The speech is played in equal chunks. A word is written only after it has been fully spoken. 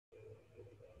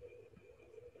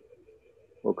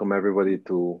Welcome everybody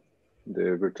to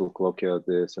the virtual colloquia at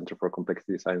the Center for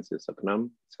Complexity Sciences at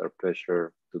UNAM. It's our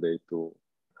pleasure today to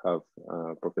have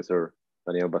Professor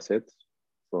Danielle Bassett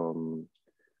from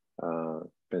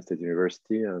Penn State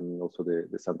University and also the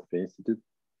Santa Fe Institute.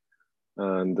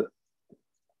 And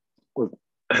well,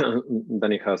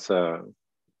 Dani has an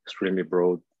extremely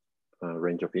broad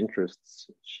range of interests.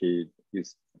 She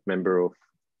is member of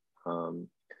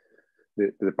the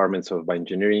departments of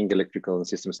bioengineering, electrical and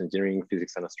systems engineering,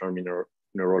 physics and astronomy,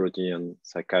 neurology and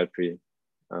psychiatry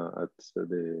at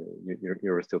the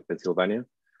University of Pennsylvania,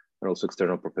 and also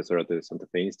external professor at the Santa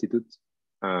Fe Institute.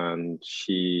 And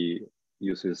she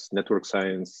uses network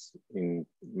science in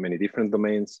many different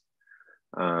domains.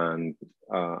 And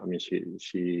I mean,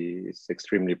 she is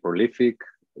extremely prolific.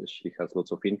 She has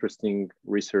lots of interesting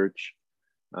research.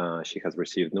 She has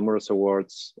received numerous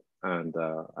awards. And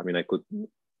I mean, I could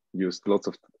use lots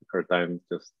of her time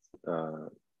just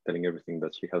telling everything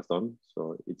that she has done.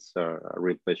 So it's a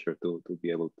real pleasure to be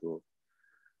able to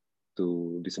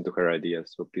listen to her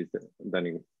ideas. So please,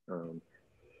 Dani.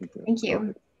 Thank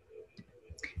you.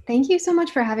 Thank you so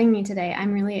much for having me today.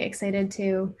 I'm really excited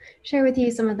to share with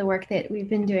you some of the work that we've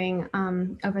been doing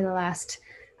over the last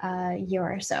year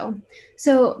or so.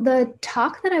 So the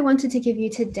talk that I wanted to give you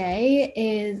today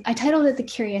is, I titled it The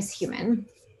Curious Human.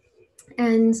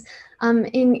 And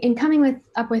in coming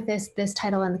up with this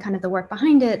title and kind of the work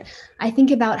behind it, I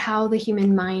think about how the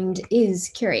human mind is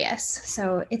curious.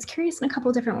 So it's curious in a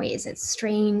couple different ways. It's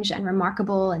strange and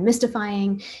remarkable and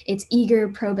mystifying. It's eager,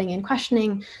 probing, and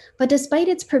questioning. But despite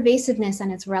its pervasiveness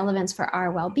and its relevance for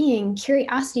our well-being,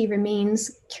 curiosity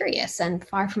remains curious and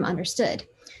far from understood.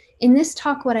 In this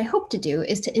talk, what I hope to do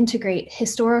is to integrate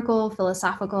historical,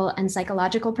 philosophical, and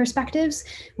psychological perspectives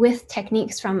with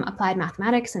techniques from applied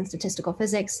mathematics and statistical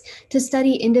physics to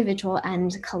study individual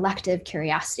and collective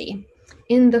curiosity.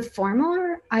 In the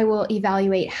former, I will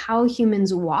evaluate how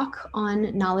humans walk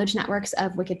on knowledge networks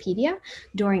of Wikipedia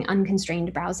during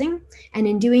unconstrained browsing. And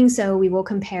in doing so, we will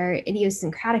compare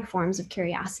idiosyncratic forms of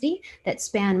curiosity that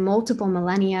span multiple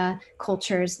millennia,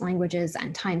 cultures, languages,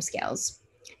 and timescales.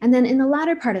 And then in the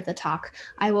latter part of the talk,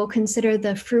 I will consider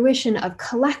the fruition of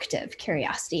collective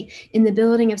curiosity in the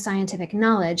building of scientific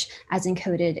knowledge as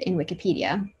encoded in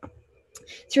Wikipedia.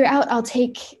 Throughout,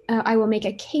 I will make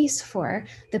a case for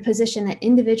the position that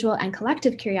individual and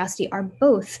collective curiosity are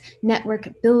both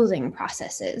network building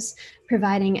processes,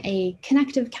 providing a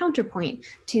connective counterpoint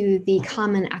to the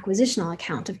common acquisitional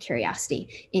account of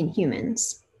curiosity in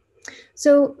humans.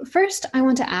 So first, I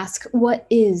want to ask, what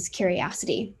is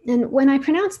curiosity? And when I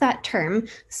pronounce that term,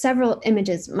 several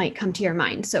images might come to your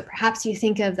mind. So perhaps you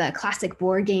think of the classic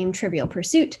board game Trivial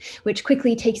Pursuit, which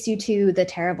quickly takes you to the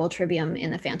terrible trivium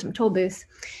in the Phantom Toll booth.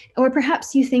 Or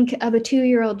perhaps you think of a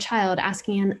 2-year-old child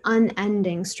asking an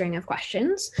unending string of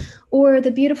questions, or the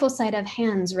beautiful sight of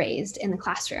hands raised in the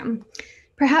classroom.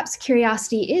 Perhaps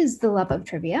curiosity is the love of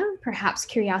trivia. Perhaps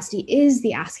curiosity is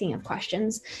the asking of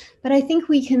questions. But I think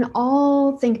we can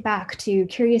all think back to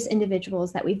curious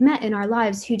individuals that we've met in our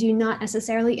lives who do not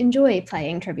necessarily enjoy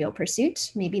playing Trivial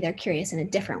Pursuit. Maybe they're curious in a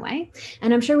different way.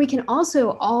 And I'm sure we can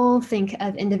also all think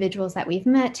of individuals that we've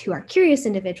met who are curious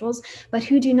individuals, but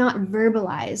who do not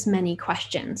verbalize many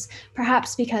questions,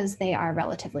 perhaps because they are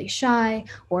relatively shy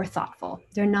or thoughtful.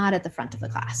 They're not at the front of the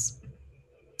class.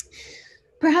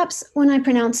 Perhaps when I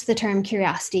pronounced the term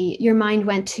curiosity, your mind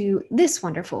went to this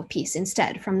wonderful piece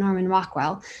instead from Norman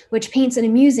Rockwell, which paints an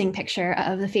amusing picture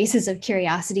of the faces of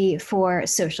curiosity for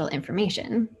social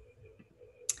information.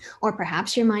 Or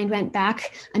perhaps your mind went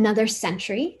back another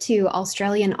century to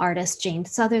Australian artist Jane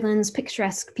Sutherland's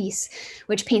picturesque piece,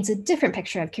 which paints a different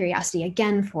picture of curiosity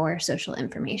again for social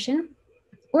information.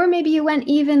 Or maybe you went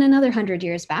even another 100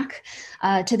 years back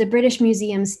to the British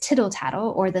Museum's Tittle Tattle,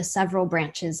 or the Several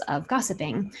Branches of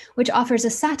Gossiping, which offers a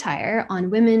satire on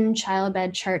women,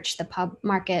 childbed, church, the pub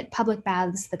market, public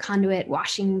baths, the conduit,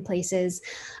 washing places,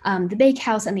 the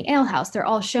bakehouse, and the alehouse. They're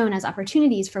all shown as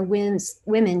opportunities for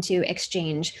women to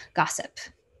exchange gossip.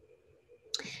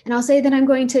 And I'll say that I'm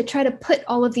going to try to put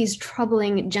all of these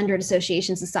troubling gendered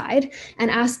associations aside and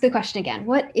ask the question again,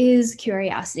 what is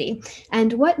curiosity?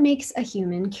 And what makes a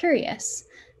human curious?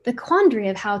 The quandary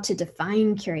of how to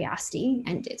define curiosity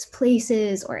and its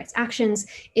places or its actions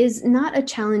is not a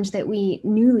challenge that we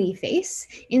newly face.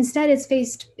 Instead,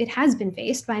 it has been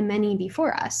faced by many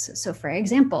before us. So for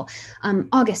example,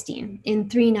 Augustine in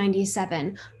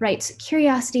 397 writes,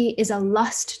 "Curiosity is a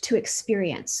lust to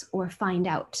experience or find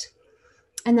out."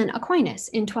 And then Aquinas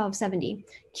in 1270,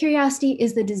 "Curiosity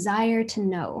is the desire to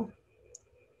know."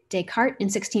 Descartes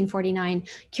in 1649,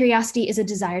 "Curiosity is a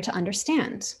desire to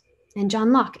understand." And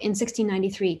John Locke in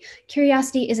 1693,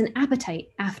 curiosity is an appetite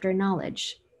after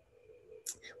knowledge.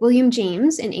 William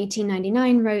James in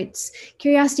 1899 writes,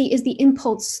 curiosity is the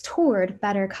impulse toward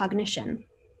better cognition.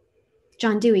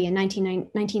 John Dewey in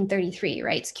 1933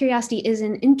 writes, curiosity is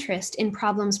an interest in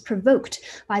problems provoked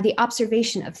by the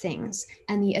observation of things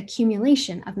and the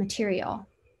accumulation of material.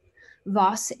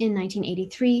 Voss in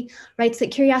 1983 writes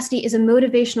that curiosity is a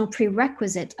motivational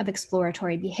prerequisite of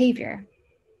exploratory behavior.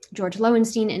 George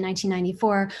Lowenstein in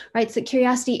 1994 writes that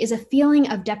curiosity is a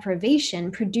feeling of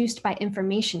deprivation produced by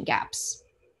information gaps.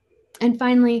 And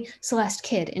finally, Celeste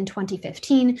Kidd in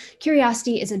 2015,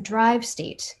 curiosity is a drive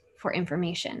state for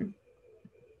information.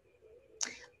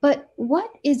 But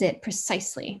what is it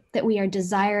precisely that we are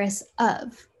desirous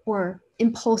of, or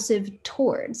impulsive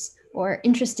towards, or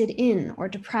interested in, or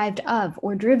deprived of,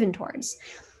 or driven towards?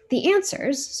 The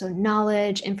answers, so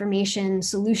knowledge, information,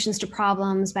 solutions to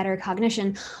problems, better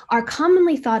cognition, are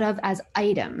commonly thought of as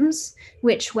items,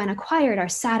 which when acquired are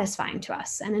satisfying to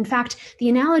us. And in fact, the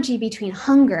analogy between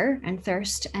hunger and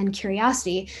thirst and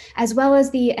curiosity, as well as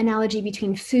the analogy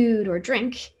between food or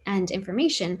drink and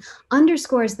information,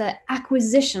 underscores the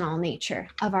acquisitional nature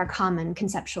of our common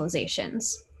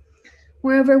conceptualizations.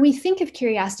 Moreover, we think of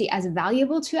curiosity as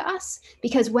valuable to us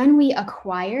because when we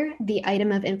acquire the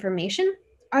item of information,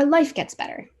 our life gets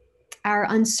better. Our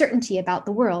uncertainty about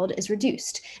the world is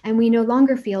reduced, and we no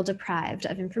longer feel deprived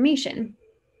of information.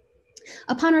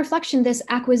 Upon reflection, this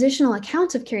acquisitional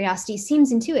account of curiosity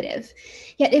seems intuitive.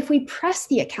 Yet if we press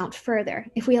the account further,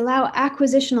 if we allow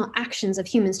acquisitional actions of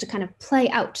humans to kind of play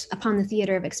out upon the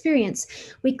theater of experience,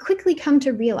 we quickly come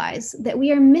to realize that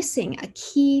we are missing a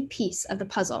key piece of the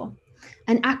puzzle.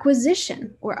 An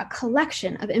acquisition or a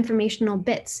collection of informational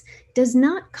bits does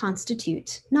not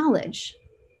constitute knowledge.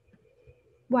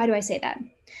 Why do I say that?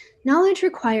 Knowledge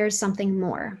requires something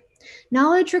more.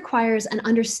 Knowledge requires an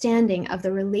understanding of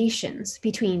the relations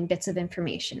between bits of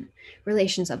information,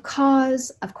 relations of cause,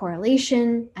 of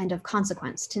correlation, and of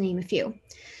consequence, to name a few.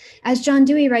 As John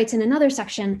Dewey writes in another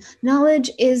section, knowledge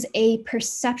is a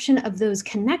perception of those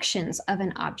connections of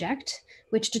an object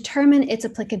which determine its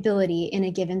applicability in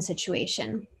a given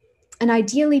situation. An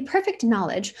ideally perfect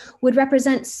knowledge would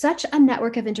represent such a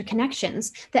network of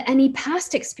interconnections that any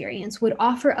past experience would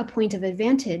offer a point of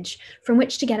advantage from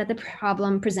which to get at the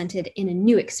problem presented in a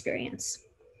new experience.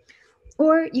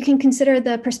 Or you can consider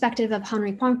the perspective of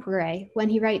Henri Poincaré when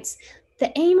he writes,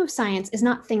 the aim of science is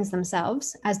not things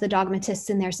themselves, as the dogmatists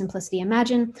in their simplicity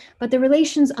imagine, but the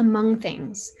relations among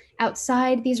things.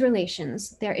 Outside these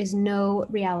relations, there is no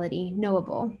reality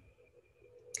knowable.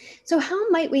 So how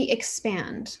might we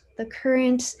expand the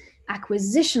current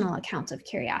acquisitional account of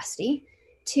curiosity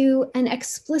to an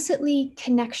explicitly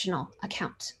connectional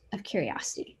account of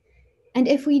curiosity? And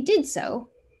if we did so,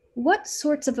 what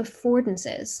sorts of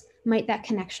affordances might that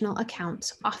connectional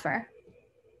account offer?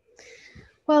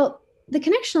 Well, the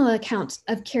connectional account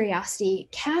of curiosity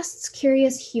casts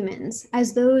curious humans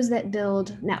as those that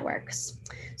build networks.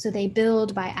 So they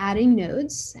build by adding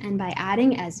nodes and by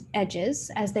adding edges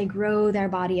as they grow their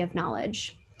body of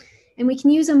knowledge. And we can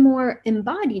use a more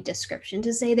embodied description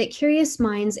to say that curious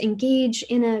minds engage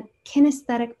in a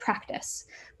kinesthetic practice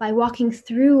by walking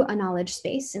through a knowledge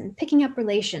space and picking up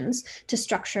relations to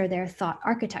structure their thought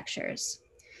architectures.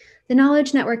 The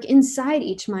knowledge network inside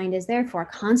each mind is therefore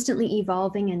constantly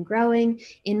evolving and growing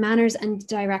in manners and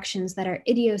directions that are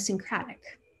idiosyncratic.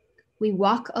 We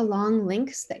walk along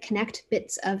links that connect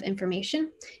bits of information,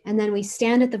 and then we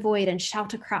stand at the void and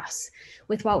shout across.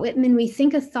 With Walt Whitman, we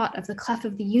think a thought of the cleft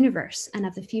of the universe and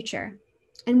of the future.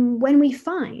 And when we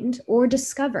find or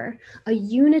discover a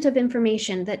unit of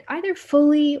information that either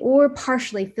fully or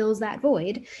partially fills that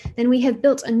void, then we have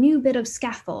built a new bit of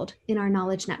scaffold in our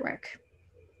knowledge network.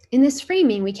 In this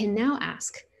framing, we can now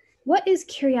ask, what is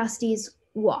curiosity's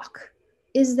walk?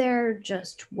 Is there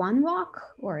just one walk,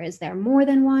 or is there more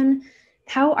than one?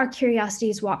 How are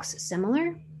curiosity's walks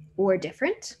similar or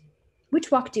different?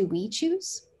 Which walk do we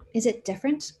choose? Is it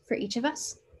different for each of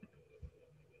us?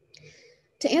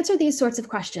 To answer these sorts of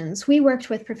questions, we worked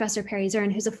with Professor Perry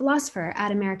Zern, who's a philosopher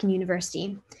at American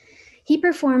University. He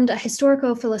performed a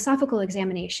historico-philosophical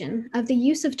examination of the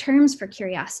use of terms for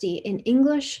curiosity in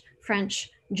English, French,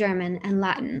 German, and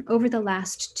Latin over the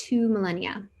last 2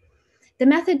 millennia. The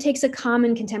method takes a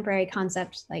common contemporary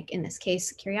concept, like in this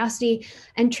case, curiosity,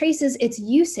 and traces its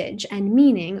usage and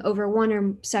meaning over one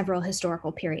or several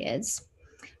historical periods.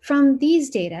 From these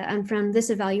data and from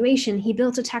this evaluation, he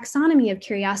built a taxonomy of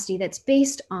curiosity that's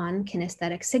based on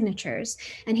kinesthetic signatures,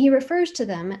 and he refers to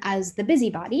them as the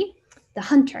busybody, the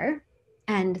hunter,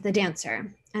 and the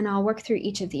dancer. And I'll work through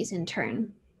each of these in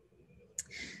turn.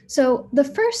 So the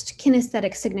first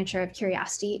kinesthetic signature of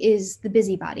curiosity is the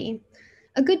busybody.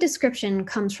 A good description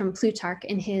comes from Plutarch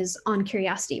in his On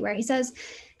Curiosity, where he says,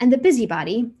 "And the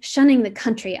busybody, shunning the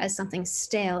country as something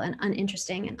stale and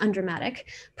uninteresting and undramatic,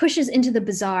 pushes into the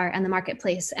bazaar and the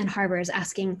marketplace and harbors,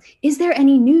 asking, 'Is there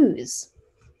any news?'"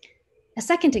 A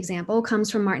second example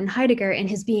comes from Martin Heidegger in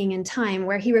his Being and Time,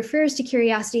 where he refers to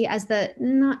curiosity as the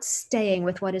not staying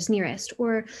with what is nearest,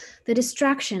 or the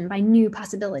distraction by new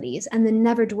possibilities, and the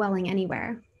never dwelling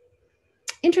anywhere.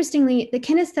 Interestingly, the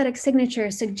kinesthetic signature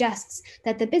suggests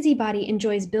that the busybody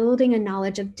enjoys building a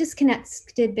knowledge of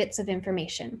disconnected bits of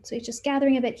information. So he's just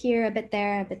gathering a bit here, a bit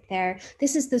there, a bit there.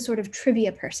 This is the sort of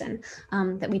trivia person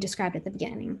that we described at the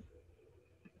beginning.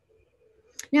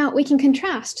 Now we can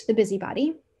contrast the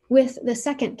busybody with the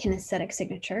second kinesthetic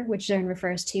signature, which Zern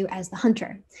refers to as the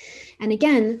hunter. And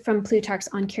again, from Plutarch's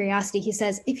On Curiosity, he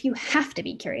says, if you have to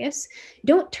be curious,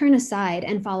 don't turn aside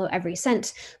and follow every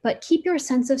scent, but keep your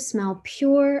sense of smell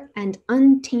pure and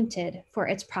untainted for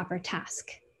its proper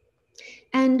task.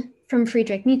 And from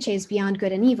Friedrich Nietzsche's Beyond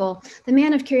Good and Evil, the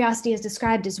man of curiosity is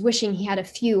described as wishing he had a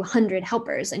few hundred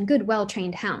helpers and good,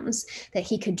 well-trained hounds, that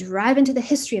he could drive into the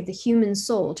history of the human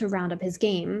soul to round up his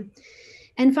game.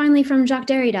 And finally, from Jacques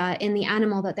Derrida in The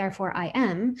Animal That Therefore I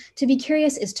Am, to be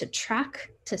curious is to track,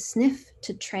 to sniff,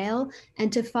 to trail,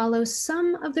 and to follow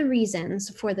some of the reasons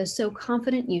for the so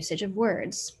confident usage of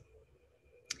words.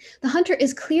 The hunter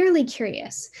is clearly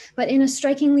curious, but in a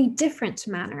strikingly different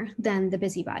manner than the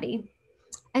busybody.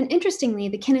 And interestingly,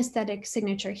 the kinesthetic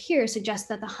signature here suggests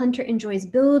that the hunter enjoys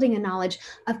building a knowledge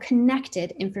of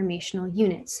connected informational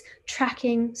units,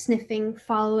 tracking, sniffing,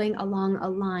 following along a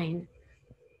line.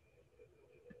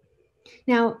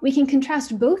 Now, we can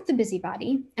contrast both the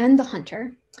busybody and the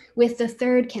hunter with the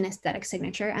third kinesthetic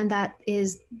signature, and that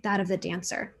is that of the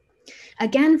dancer.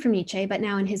 Again from Nietzsche, but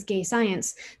now in his Gay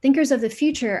Science, thinkers of the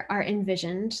future are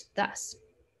envisioned thus.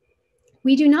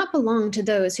 We do not belong to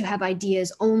those who have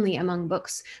ideas only among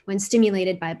books when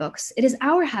stimulated by books. It is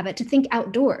our habit to think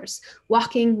outdoors,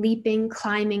 walking, leaping,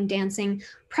 climbing, dancing,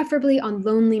 preferably on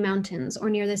lonely mountains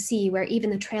or near the sea where even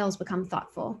the trails become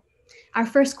thoughtful. Our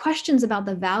first questions about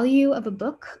the value of a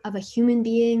book, of a human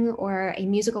being, or a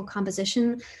musical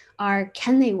composition are,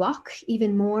 can they walk?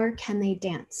 Even more, can they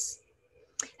dance?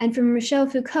 And from Michel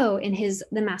Foucault in his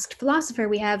The Masked Philosopher,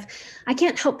 we have, I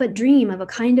can't help but dream of a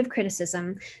kind of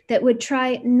criticism that would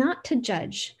try not to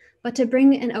judge, but to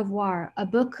bring an avoir, a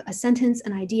book, a sentence,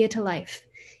 an idea to life.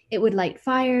 It would light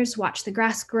fires, watch the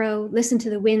grass grow, listen to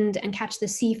the wind, and catch the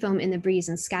sea foam in the breeze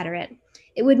and scatter it.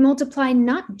 It would multiply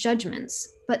not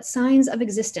judgments, but signs of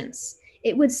existence.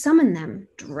 It would summon them,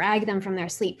 drag them from their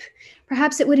sleep.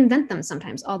 Perhaps it would invent them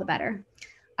sometimes, all the better.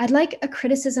 I'd like a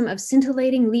criticism of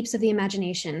scintillating leaps of the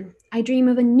imagination. I dream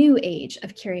of a new age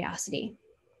of curiosity.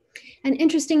 And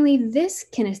interestingly, this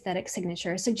kinesthetic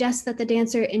signature suggests that the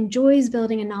dancer enjoys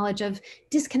building a knowledge of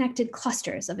disconnected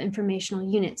clusters of informational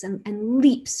units and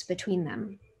leaps between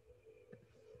them.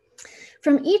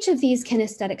 From each of these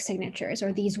kinesthetic signatures,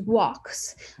 or these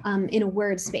walks in a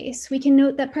word space, we can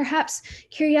note that perhaps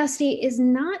curiosity is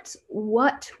not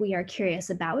what we are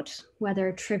curious about,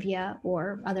 whether trivia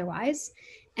or otherwise.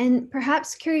 And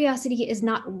perhaps curiosity is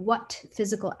not what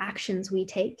physical actions we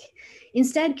take.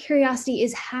 Instead, curiosity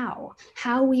is how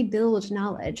we build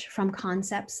knowledge from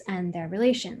concepts and their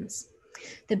relations.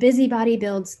 The busybody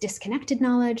builds disconnected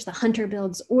knowledge, the hunter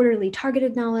builds orderly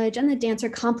targeted knowledge, and the dancer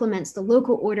complements the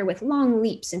local order with long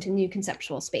leaps into new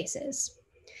conceptual spaces.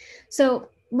 So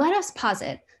let us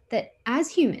posit that as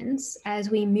humans,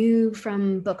 as we move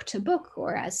from book to book,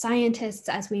 or as scientists,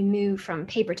 as we move from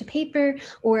paper to paper,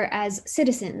 or as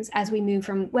citizens, as we move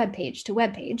from web page to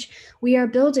web page, we are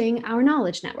building our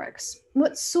knowledge networks.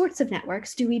 What sorts of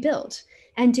networks do we build?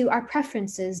 And do our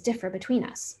preferences differ between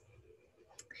us?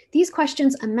 These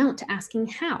questions amount to asking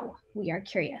how we are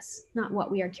curious, not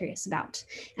what we are curious about,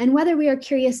 and whether we are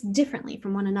curious differently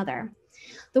from one another.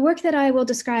 The work that I will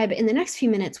describe in the next few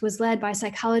minutes was led by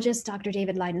psychologist Dr.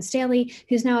 David Leyden-Staley,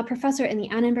 who's now a professor in the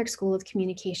Annenberg School of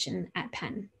Communication at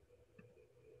Penn.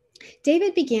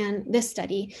 David began this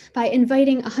study by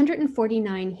inviting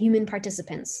 149 human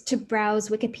participants to browse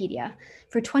Wikipedia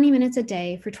for 20 minutes a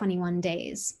day for 21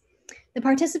 days. The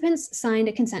participants signed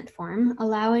a consent form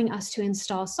allowing us to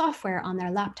install software on their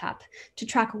laptop to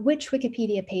track which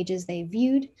Wikipedia pages they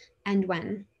viewed and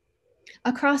when.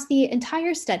 Across the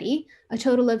entire study, a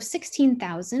total of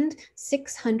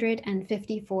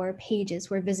 16,654 pages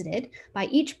were visited by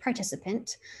each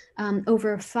participant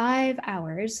over 5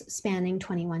 hours spanning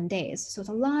 21 days. So it's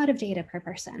a lot of data per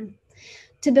person.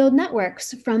 To build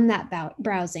networks from that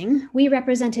browsing, we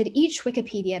represented each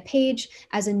Wikipedia page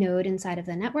as a node inside of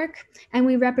the network, and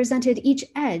we represented each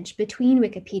edge between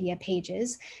Wikipedia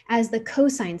pages as the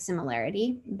cosine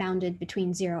similarity, bounded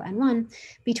between 0 and 1,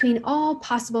 between all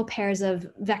possible pairs of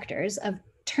vectors of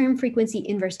term frequency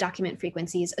inverse document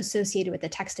frequencies associated with the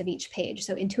text of each page.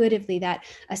 So intuitively, that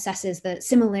assesses the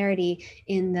similarity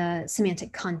in the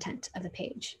semantic content of the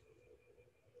page.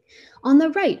 On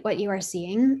the right, what you are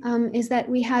seeing is that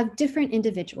we have different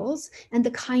individuals and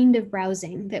the kind of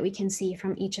browsing that we can see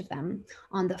from each of them.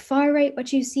 On the far right,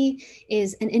 what you see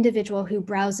is an individual who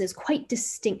browses quite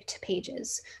distinct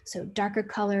pages, so darker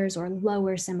colors or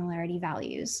lower similarity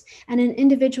values. And an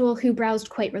individual who browsed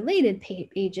quite related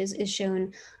pages is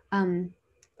shown,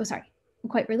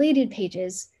 quite related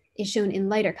pages is shown in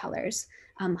lighter colors,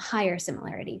 higher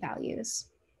similarity values.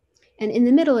 And in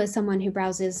the middle is someone who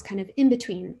browses kind of in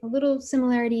between, a little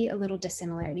similarity, a little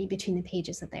dissimilarity between the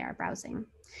pages that they are browsing.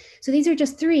 So these are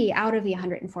just 3 out of the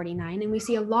 149, and we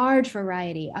see a large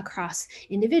variety across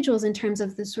individuals in terms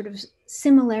of the sort of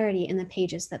similarity in the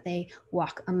pages that they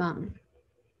walk among.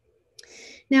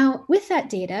 Now, with that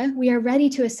data, we are ready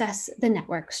to assess the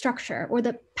network structure or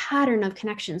the pattern of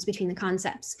connections between the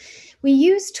concepts. We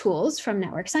use tools from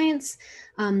network science,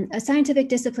 a scientific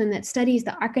discipline that studies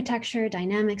the architecture,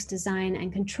 dynamics, design,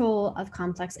 and control of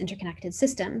complex interconnected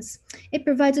systems. It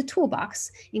provides a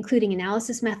toolbox, including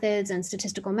analysis methods and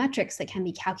statistical metrics that can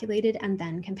be calculated and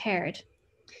then compared.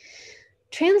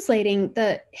 Translating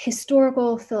the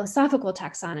historical philosophical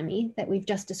taxonomy that we've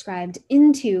just described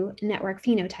into network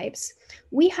phenotypes,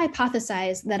 we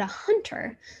hypothesize that a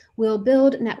hunter will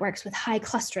build networks with high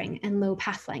clustering and low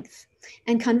path length.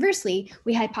 And conversely,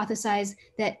 we hypothesize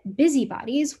that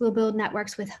busybodies will build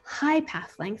networks with high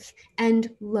path length and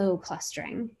low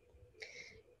clustering.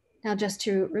 Now, just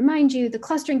to remind you, the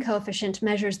clustering coefficient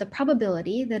measures the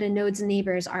probability that a node's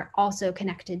neighbors are also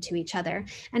connected to each other,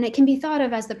 and it can be thought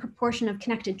of as the proportion of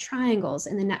connected triangles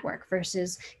in the network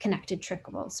versus connected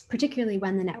triples, particularly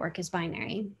when the network is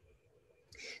binary.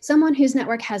 Someone whose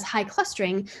network has high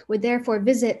clustering would therefore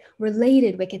visit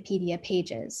related Wikipedia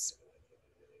pages.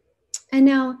 And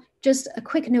now, just a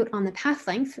quick note on the path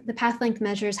length. The path length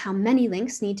measures how many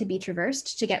links need to be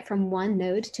traversed to get from one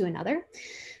node to another.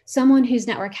 Someone whose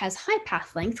network has high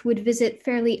path length would visit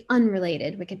fairly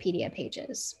unrelated Wikipedia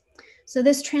pages. So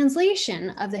this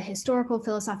translation of the historical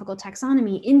philosophical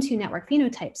taxonomy into network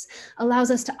phenotypes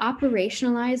allows us to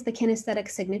operationalize the kinesthetic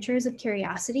signatures of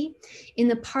curiosity in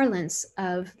the parlance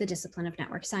of the discipline of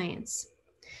network science.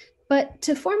 But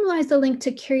to formalize the link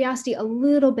to curiosity a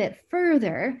little bit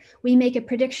further, we make a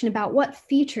prediction about what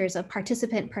features of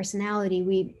participant personality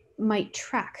we might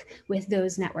track with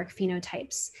those network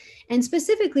phenotypes. And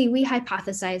specifically, we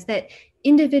hypothesize that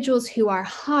individuals who are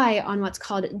high on what's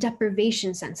called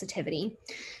deprivation sensitivity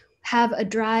have a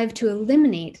drive to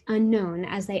eliminate unknown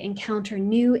as they encounter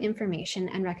new information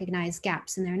and recognize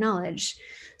gaps in their knowledge.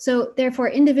 So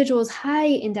therefore, individuals high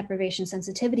in deprivation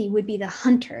sensitivity would be the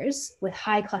hunters with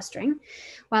high clustering,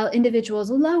 while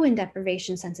individuals low in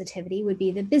deprivation sensitivity would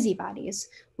be the busybodies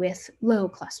with low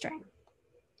clustering.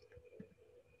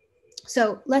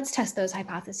 So let's test those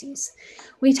hypotheses.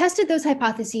 We tested those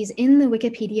hypotheses in the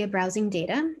Wikipedia browsing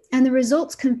data, and the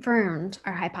results confirmed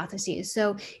our hypotheses.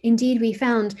 So indeed, we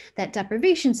found that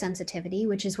deprivation sensitivity,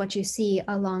 which is what you see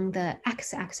along the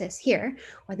x-axis here,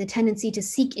 or the tendency to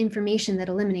seek information that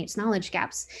eliminates knowledge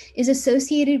gaps, is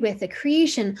associated with the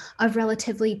creation of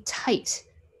relatively tight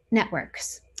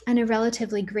networks and a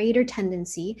relatively greater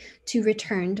tendency to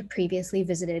return to previously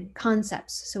visited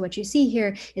concepts. So what you see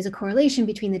here is a correlation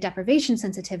between the deprivation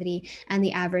sensitivity and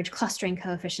the average clustering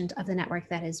coefficient of the network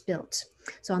that is built.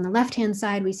 So on the left-hand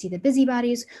side, we see the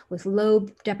busybodies with low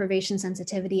deprivation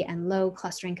sensitivity and low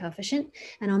clustering coefficient.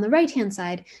 And on the right-hand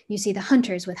side, you see the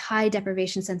hunters with high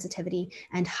deprivation sensitivity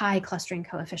and high clustering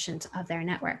coefficient of their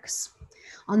networks.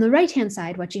 On the right-hand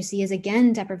side, what you see is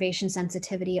again deprivation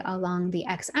sensitivity along the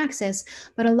x-axis,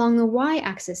 but along the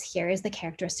y-axis here is the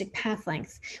characteristic path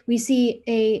length. We see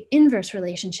an inverse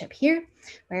relationship here,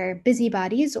 where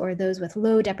busybodies, or those with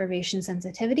low deprivation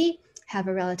sensitivity, have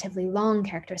a relatively long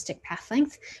characteristic path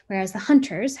length, whereas the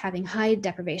hunters, having high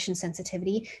deprivation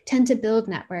sensitivity, tend to build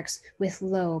networks with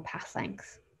low path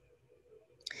length.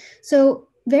 So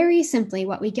very simply,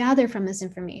 what we gather from this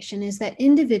information is that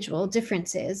individual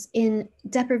differences in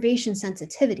deprivation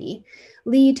sensitivity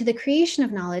lead to the creation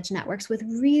of knowledge networks with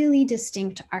really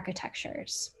distinct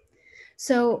architectures.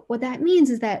 So what that means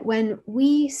is that when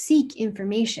we seek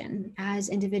information as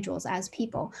individuals, as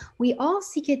people, we all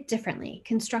seek it differently,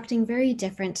 constructing very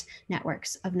different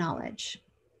networks of knowledge.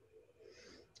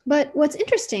 But what's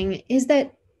interesting is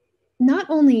that not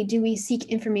only do we seek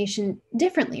information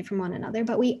differently from one another,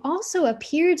 but we also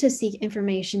appear to seek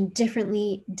information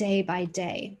differently day by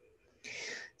day.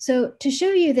 So to show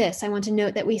you this, I want to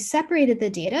note that we separated the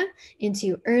data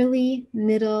into early,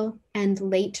 middle, and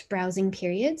late browsing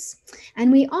periods.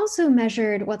 And we also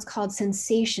measured what's called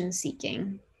sensation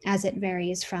seeking, as it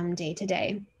varies from day to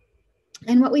day.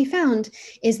 And what we found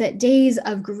is that days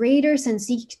of greater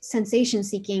sensation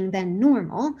seeking than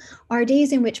normal are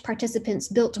days in which participants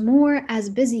built more as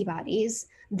busybodies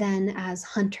than as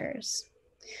hunters.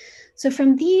 So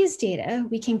from these data,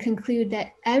 we can conclude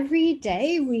that every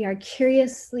day we are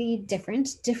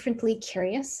differently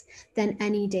curious than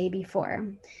any day before.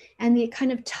 And the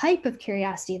kind of type of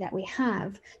curiosity that we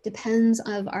have depends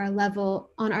on our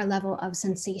level of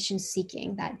sensation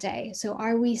seeking that day. So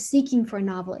are we seeking for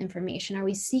novel information? Are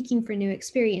we seeking for new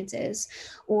experiences?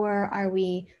 Or are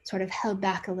we sort of held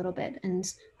back a little bit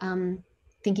and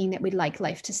thinking that we'd like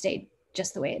life to stay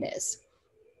just the way it is?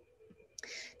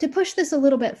 To push this a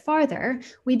little bit farther,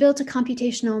 we built a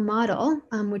computational model,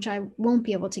 which I won't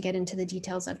be able to get into the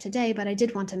details of today, but I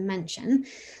did want to mention.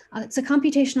 It's a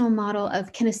computational model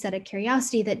of kinesthetic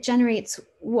curiosity that generates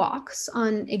walks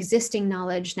on existing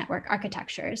knowledge network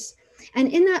architectures.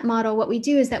 And in that model, what we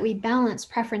do is that we balance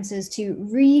preferences to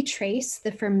retrace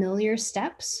the familiar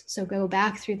steps, so go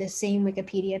back through the same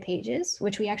Wikipedia pages,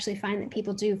 which we actually find that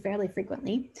people do fairly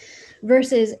frequently,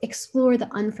 versus explore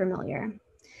the unfamiliar.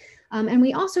 And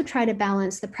we also try to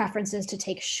balance the preferences to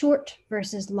take short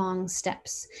versus long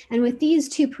steps. And with these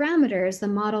two parameters, the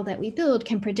model that we build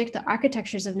can predict the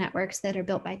architectures of networks that are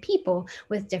built by people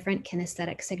with different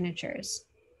kinesthetic signatures.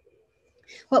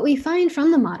 What we find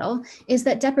from the model is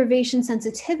that deprivation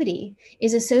sensitivity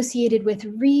is associated with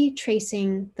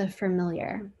retracing the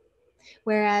familiar,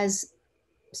 whereas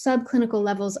subclinical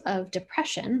levels of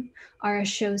depression are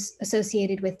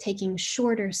associated with taking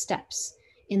shorter steps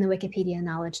in the Wikipedia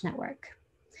knowledge network.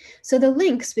 So the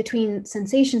links between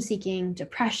sensation seeking,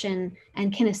 depression,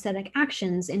 and kinesthetic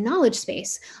actions in knowledge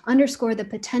space underscore the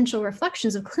potential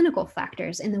reflections of clinical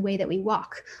factors in the way that we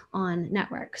walk on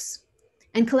networks.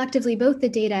 And collectively, both the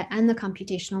data and the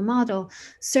computational model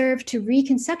serve to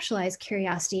reconceptualize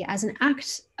curiosity as an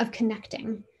act of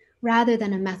connecting rather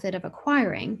than a method of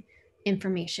acquiring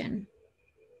information.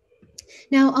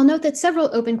 Now, I'll note that several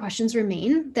open questions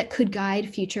remain that could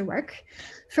guide future work.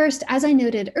 First, as I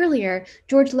noted earlier,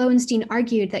 George Lowenstein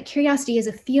argued that curiosity is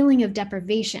a feeling of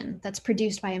deprivation that's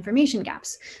produced by information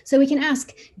gaps. So we can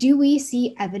ask, do we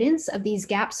see evidence of these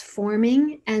gaps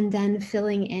forming and then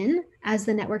filling in as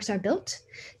the networks are built?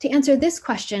 To answer this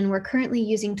question, we're currently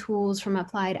using tools from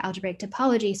applied algebraic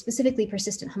topology, specifically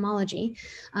persistent homology,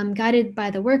 guided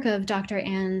by the work of Dr.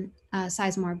 Anne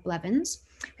Sizemore-Blevins,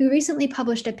 who recently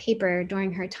published a paper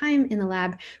during her time in the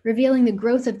lab revealing the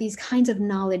growth of these kinds of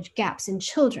knowledge gaps in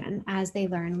children as they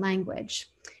learn language.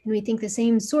 And we think the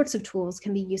same sorts of tools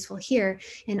can be useful here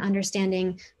in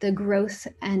understanding the growth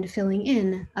and filling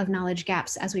in of knowledge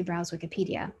gaps as we browse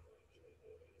Wikipedia.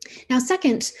 Now,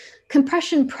 second,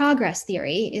 compression progress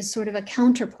theory is sort of a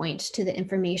counterpoint to the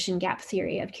information gap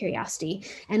theory of curiosity.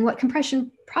 And what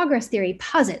compression progress theory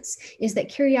posits is that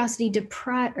curiosity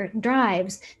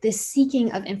drives the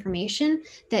seeking of information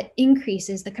that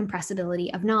increases the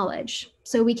compressibility of knowledge.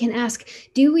 So we can ask,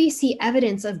 do we see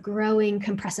evidence of growing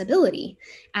compressibility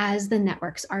as the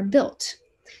networks are built?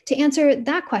 To answer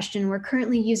that question, we're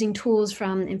currently using tools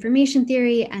from information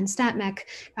theory and StatMech,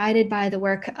 guided by the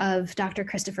work of Dr.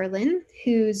 Christopher Lin,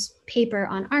 whose paper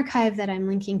on arXiv that I'm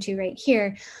linking to right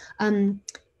here,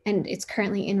 and it's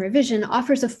currently in revision,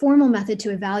 offers a formal method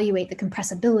to evaluate the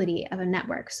compressibility of a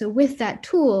network. So with that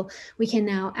tool, we can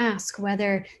now ask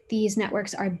whether these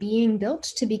networks are being built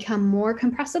to become more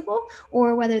compressible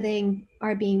or whether they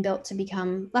are being built to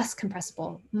become less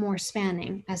compressible, more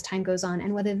spanning as time goes on,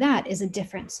 and whether that is a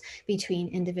difference between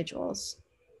individuals.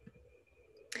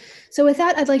 So with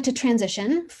that, I'd like to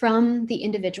transition from the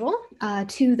individual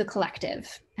to the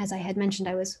collective. As I had mentioned,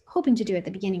 I was hoping to do at the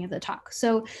beginning of the talk.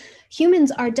 So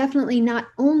humans are definitely not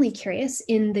only curious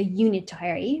in the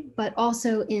unitary, but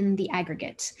also in the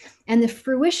aggregate. And the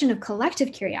fruition of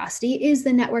collective curiosity is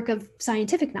the network of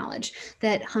scientific knowledge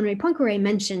that Henri Poincaré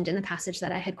mentioned in the passage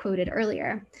that I had quoted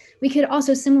earlier. We could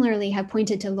also similarly have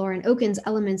pointed to Lauren Oken's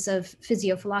Elements of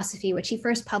Physiophilosophy, which he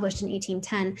first published in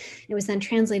 1810. It was then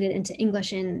translated into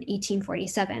English in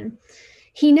 1847.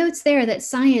 He notes there that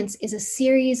science is a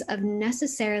series of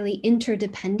necessarily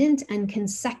interdependent and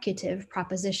consecutive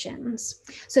propositions.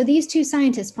 So these two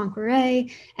scientists, Poincaré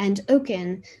and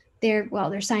Oken, they're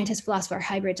scientist philosopher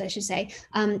hybrids, I should say,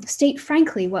 state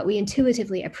frankly what we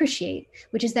intuitively appreciate,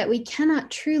 which is that we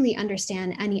cannot truly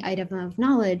understand any item of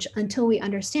knowledge until we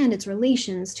understand its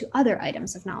relations to other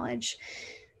items of knowledge.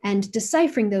 And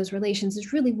deciphering those relations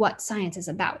is really what science is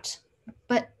about.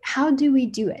 But how do we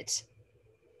do it?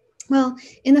 Well,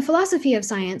 in the philosophy of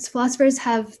science, philosophers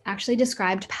have actually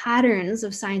described patterns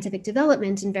of scientific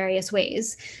development in various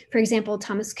ways. For example,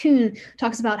 Thomas Kuhn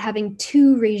talks about having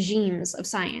two regimes of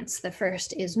science. The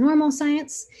first is normal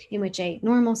science, in which a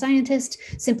normal scientist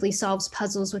simply solves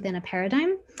puzzles within a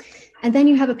paradigm. And then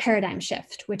you have a paradigm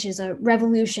shift, which is a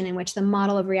revolution in which the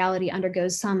model of reality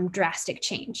undergoes some drastic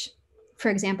change. For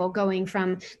example, going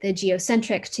from the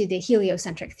geocentric to the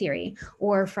heliocentric theory,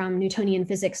 or from Newtonian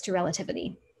physics to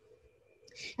relativity.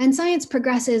 And science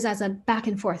progresses as a back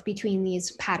and forth between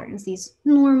these patterns, these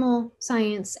normal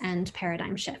science and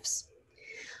paradigm shifts.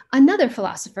 Another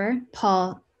philosopher,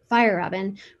 Paul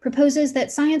Feyerabend, proposes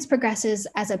that science progresses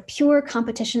as a pure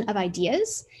competition of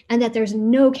ideas and that there's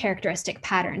no characteristic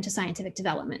pattern to scientific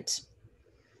development.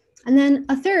 And then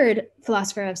a third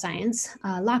philosopher of science,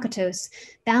 Lakatos,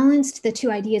 balanced the two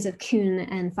ideas of Kuhn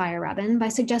and Feyerabend by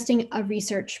suggesting a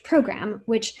research program,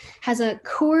 which has a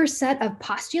core set of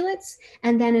postulates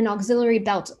and then an auxiliary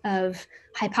belt of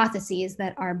hypotheses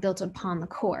that are built upon the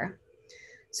core.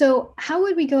 So how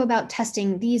would we go about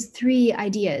testing these three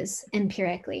ideas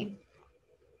empirically?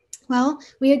 Well,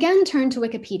 we again turn to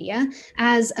Wikipedia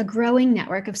as a growing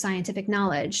network of scientific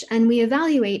knowledge, and we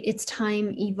evaluate its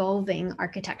time-evolving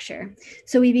architecture.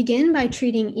 So we begin by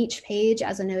treating each page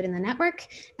as a node in the network,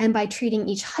 and by treating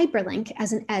each hyperlink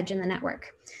as an edge in the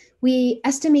network. We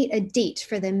estimate a date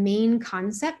for the main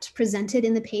concept presented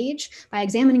in the page by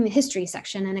examining the history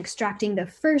section and extracting the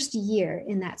first year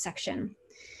in that section.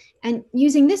 And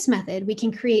using this method, we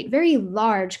can create very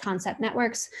large concept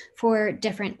networks for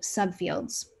different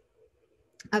subfields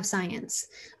of science.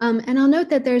 And I'll note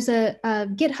that there's a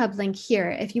GitHub link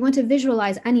here. If you want to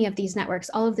visualize any of these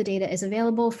networks, all of the data is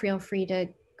available. Feel free to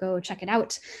go check it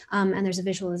out. And there's a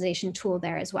visualization tool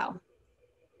there as well.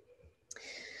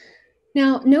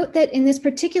 Now, note that in this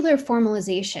particular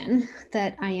formalization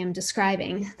that I am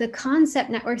describing, the concept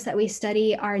networks that we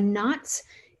study are not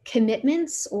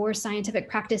commitments or scientific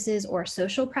practices or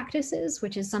social practices,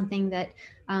 which is something that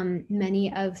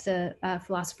many of the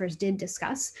philosophers did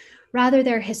discuss. Rather,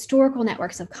 they're historical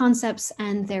networks of concepts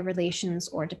and their relations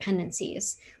or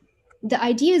dependencies. The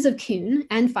ideas of Kuhn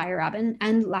and Feyerabend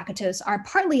and Lakatos are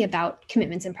partly about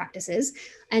commitments and practices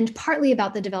and partly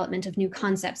about the development of new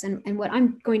concepts. And what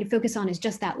I'm going to focus on is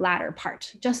just that latter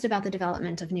part, just about the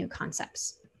development of new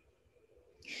concepts.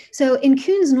 So in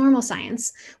Kuhn's normal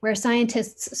science, where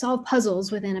scientists solve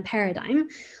puzzles within a paradigm,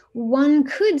 one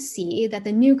could see that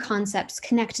the new concepts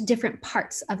connect different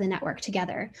parts of the network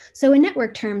together. So in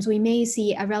network terms, we may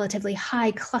see a relatively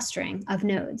high clustering of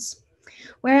nodes.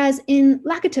 Whereas in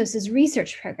Lakatos's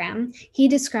research program, he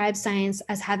describes science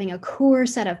as having a core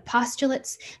set of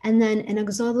postulates and then an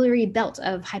auxiliary belt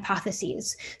of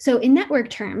hypotheses. So in network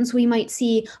terms, we might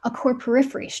see a core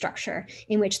periphery structure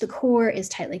in which the core is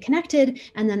tightly connected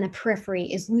and then the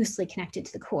periphery is loosely connected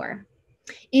to the core.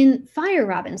 In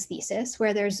Feyerabend's thesis,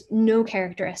 where there's no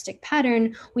characteristic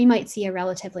pattern, we might see a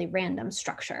relatively random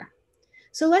structure.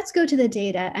 So let's go to the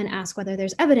data and ask whether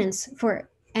there's evidence for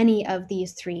any of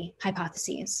these three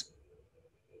hypotheses.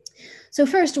 So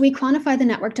first, we quantify the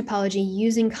network topology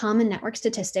using common network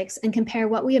statistics and compare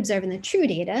what we observe in the true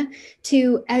data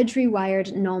to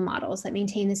edge-rewired null models that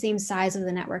maintain the same size of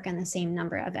the network and the same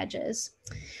number of edges.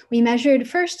 We measured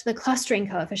first the clustering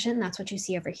coefficient, and that's what you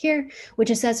see over here, which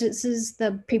assesses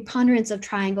the preponderance of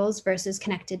triangles versus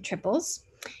connected triples.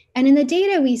 And in the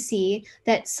data, we see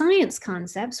that science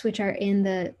concepts, which are in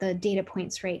the data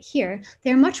points right here,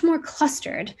 they're much more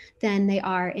clustered than they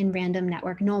are in random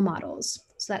network null models.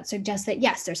 So that suggests that,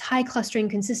 yes, there's high clustering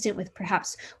consistent with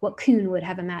perhaps what Kuhn would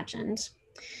have imagined.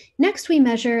 Next, we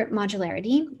measure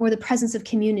modularity, or the presence of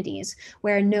communities,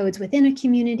 where nodes within a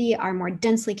community are more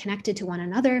densely connected to one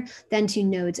another than to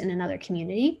nodes in another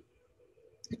community.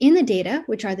 In the data,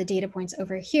 which are the data points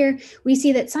over here, we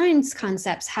see that science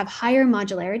concepts have higher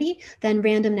modularity than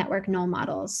random network null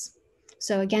models.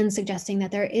 So again, suggesting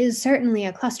that there is certainly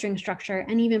a clustering structure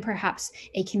and even perhaps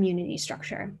a community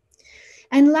structure.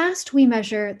 And last, we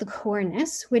measure the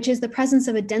coreness, which is the presence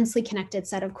of a densely connected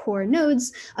set of core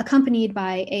nodes accompanied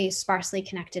by a sparsely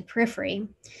connected periphery.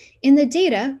 In the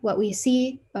data, what we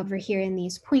see over here in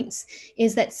these points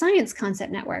is that science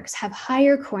concept networks have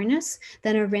higher coreness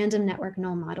than a random network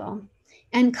null model.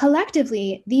 And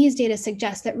collectively, these data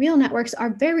suggest that real networks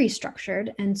are very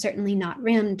structured and certainly not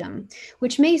random,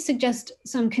 which may suggest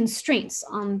some constraints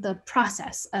on the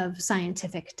process of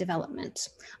scientific development,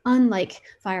 unlike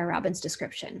Feyerabend's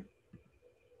description.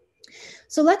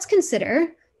 So let's consider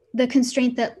the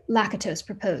constraint that Lakatos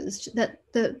proposed, that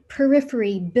the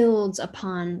periphery builds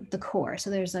upon the core. So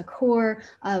there's a core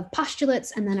of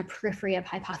postulates and then a periphery of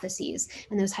hypotheses,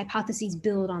 and those hypotheses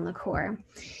build on the core.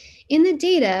 In the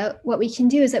data, what we can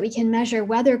do is that we can measure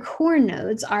whether core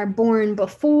nodes are born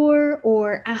before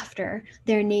or after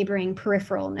their neighboring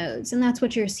peripheral nodes. And that's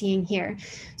what you're seeing here.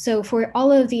 So for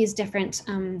all of these different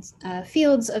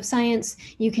fields of science,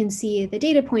 you can see the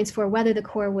data points for whether the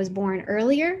core was born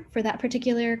earlier for that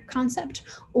particular concept,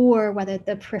 or whether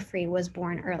the periphery was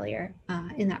born earlier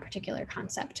in that particular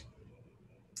concept.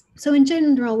 So in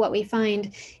general, what we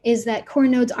find is that core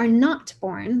nodes are not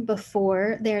born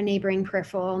before their neighboring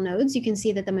peripheral nodes. You can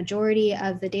see that the majority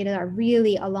of the data are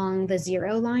really along the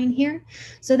 0 line here.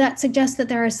 So that suggests that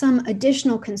there are some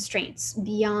additional constraints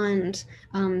beyond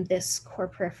this core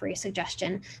periphery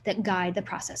suggestion that guide the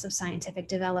process of scientific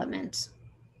development.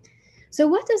 So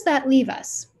what does that leave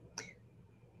us?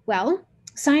 Well,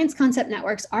 science concept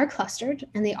networks are clustered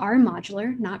and they are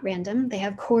modular, not random. They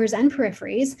have cores and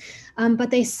peripheries,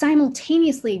 but they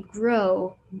simultaneously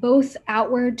grow both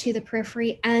outward to the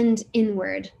periphery and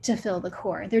inward to fill the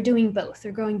core. They're doing both.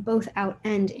 They're growing both out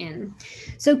and in.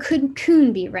 So could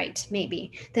Kuhn be right,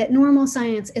 maybe, that normal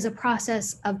science is a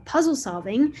process of puzzle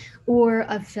solving or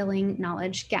of filling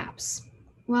knowledge gaps?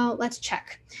 Well, let's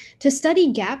check. To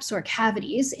study gaps or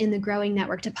cavities in the growing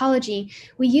network topology,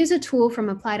 we use a tool from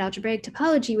applied algebraic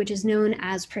topology, which is known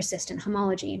as persistent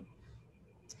homology.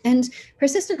 And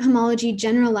persistent homology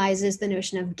generalizes the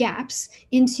notion of gaps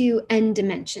into n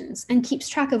dimensions and keeps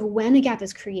track of when a gap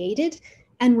is created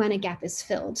and when a gap is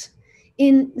filled.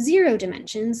 In 0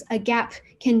 dimensions, a gap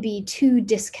can be 2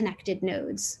 disconnected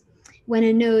nodes. When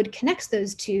a node connects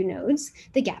those 2 nodes,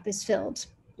 the gap is filled.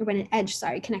 Or when an edge,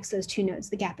 connects those 2 nodes,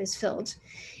 the gap is filled.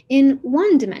 In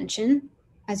 1 dimension,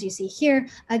 as you see here,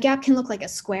 a gap can look like a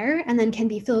square and then can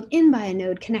be filled in by a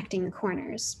node connecting the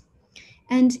corners.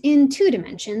 And in 2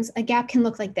 dimensions, a gap can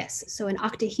look like this, so an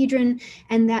octahedron,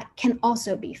 and that can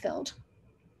also be filled.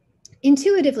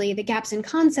 Intuitively, the gaps in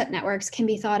concept networks can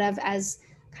be thought of as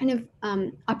kind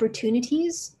of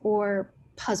opportunities or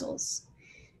puzzles.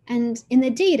 And in the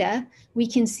data, we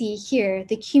can see here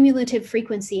the cumulative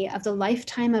frequency of the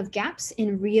lifetime of gaps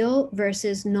in real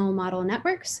versus null model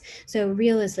networks. So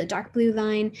real is the dark blue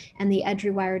line, and the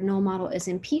edge-rewired null model is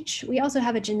in peach. We also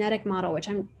have a genetic model, which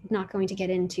I'm not going to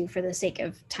get into for the sake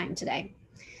of time today.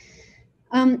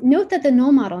 Note that the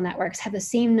null model networks have the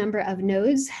same number of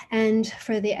nodes, and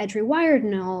for the edge-rewired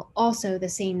null, also the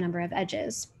same number of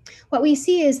edges. What we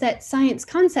see is that science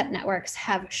concept networks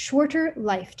have shorter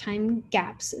lifetime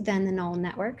gaps than the null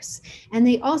networks, and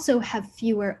they also have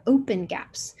fewer open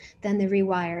gaps than the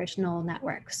rewired null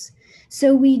networks.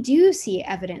 So we do see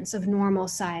evidence of normal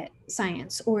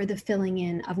science, or the filling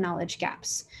in of knowledge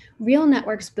gaps. Real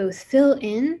networks both fill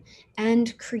in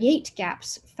and create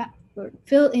gaps,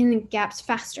 fill in gaps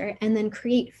faster and then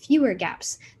create fewer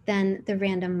gaps than the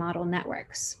random model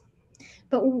networks.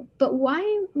 But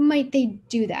why might they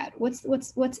do that? What's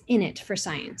in it for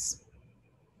science?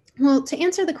 Well, to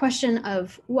answer the question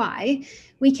of why,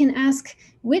 we can ask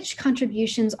which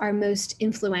contributions are most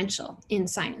influential in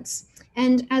science.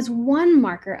 And as one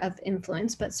marker of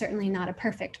influence, but certainly not a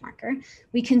perfect marker,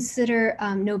 we consider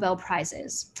Nobel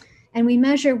Prizes. And we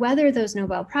measure whether those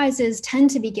Nobel Prizes tend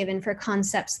to be given for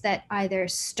concepts that either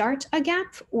start a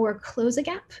gap or close a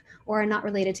gap, or are not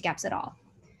related to gaps at all.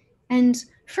 And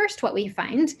first, what we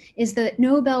find is that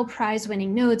Nobel Prize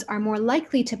winning nodes are more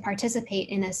likely to participate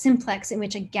in a simplex in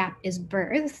which a gap is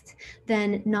birthed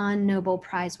than non-Nobel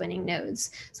Prize winning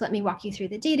nodes. So let me walk you through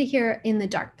the data here. In the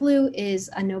dark blue is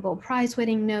a Nobel Prize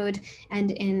winning node,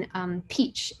 and in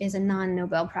peach is a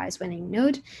non-Nobel Prize winning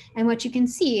node. And what you can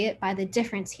see by the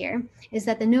difference here is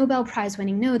that the Nobel Prize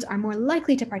winning nodes are more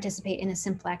likely to participate in a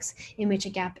simplex in which a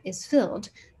gap is filled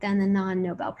than the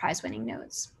non-Nobel Prize winning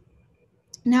nodes.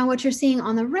 Now, what you're seeing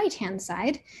on the right-hand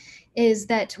side is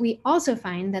that we also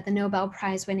find that the Nobel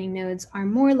Prize winning nodes are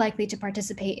more likely to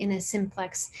participate in a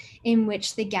simplex in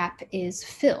which the gap is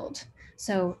filled.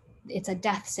 So it's a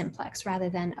death simplex rather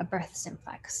than a birth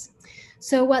simplex.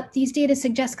 So what these data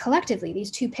suggest collectively, these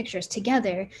two pictures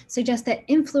together, suggest that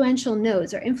influential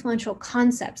nodes or influential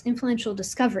concepts, influential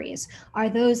discoveries are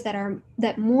those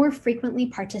that more frequently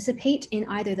participate in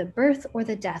either the birth or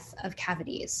the death of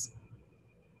cavities,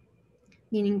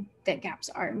 meaning that gaps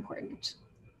are important.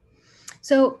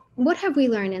 So what have we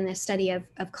learned in this study of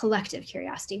collective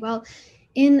curiosity? Well,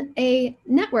 In a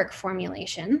network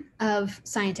formulation of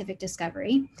scientific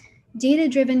discovery,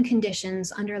 data-driven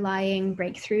conditions underlying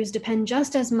breakthroughs depend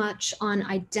just as much on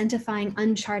identifying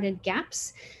uncharted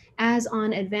gaps as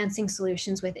on advancing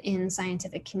solutions within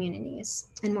scientific communities.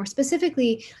 And more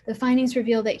specifically, the findings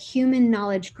reveal that human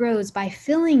knowledge grows by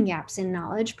filling gaps in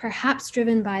knowledge, perhaps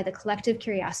driven by the collective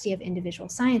curiosity of individual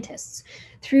scientists,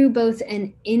 through both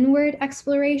an inward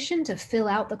exploration to fill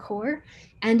out the core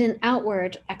and an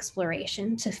outward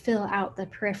exploration to fill out the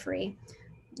periphery,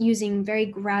 using very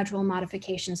gradual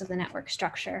modifications of the network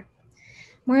structure.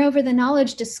 Moreover, the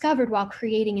knowledge discovered while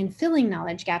creating and filling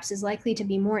knowledge gaps is likely to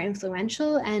be more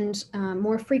influential and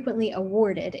more frequently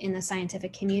awarded in the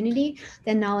scientific community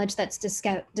than knowledge that's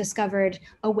discovered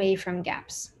away from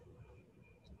gaps.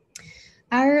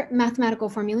 Our mathematical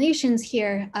formulations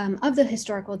here of the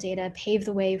historical data pave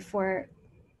the way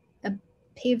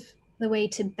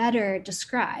to better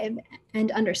describe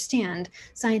and understand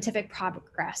scientific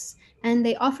progress, and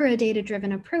they offer a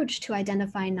data-driven approach to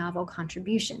identify novel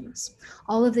contributions.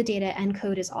 All of the data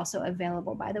ENCODE is also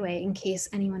available, by the way, in case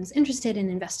anyone is interested in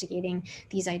investigating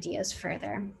these ideas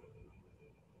further.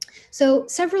 So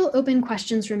several open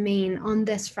questions remain on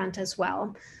this front as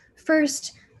well.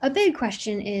 First, a big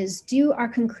question is, do our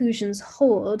conclusions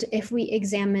hold if we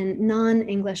examine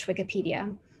non-English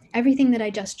Wikipedia? Everything that I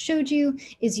just showed you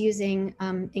is using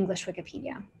English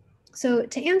Wikipedia. So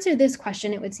to answer this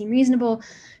question, it would seem reasonable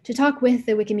to talk with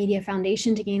the Wikimedia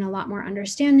Foundation to gain a lot more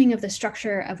understanding of the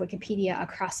structure of Wikipedia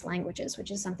across languages,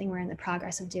 which is something we're in the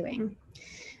progress of doing.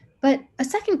 But a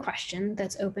second question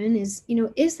that's open is,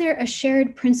 is there a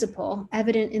shared principle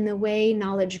evident in the way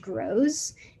knowledge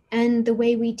grows and the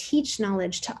way we teach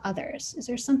knowledge to others? Is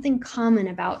there something common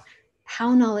about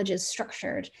how knowledge is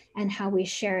structured and how we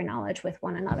share knowledge with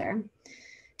one another?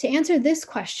 To answer this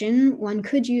question, one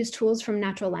could use tools from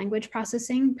natural language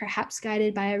processing, perhaps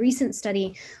guided by a recent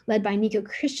study led by Nico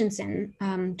Christensen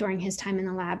during his time in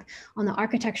the lab on the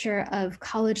architecture of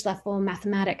college-level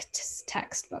mathematics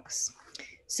textbooks.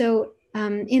 So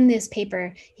in this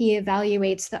paper, he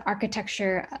evaluates the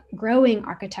growing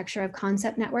architecture of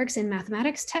concept networks in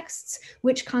mathematics texts,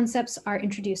 which concepts are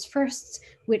introduced first,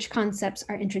 which concepts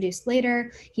are introduced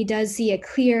later. He does see a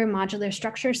clear modular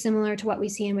structure similar to what we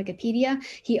see in Wikipedia.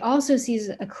 He also sees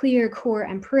a clear core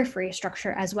and periphery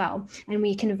structure as well, and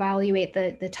we can evaluate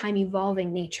the time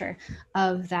evolving nature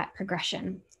of that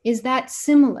progression. Is that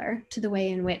similar to the way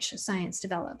in which science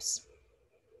develops?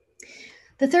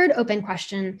 The third open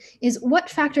question is, what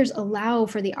factors allow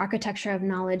for the architecture of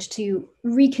knowledge to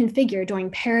reconfigure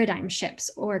during paradigm shifts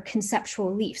or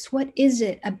conceptual leaps? What is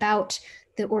it about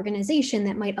the organization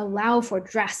that might allow for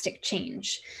drastic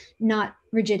change, not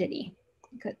rigidity?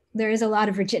 There is a lot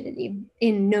of rigidity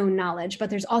in known knowledge,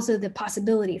 but there's also the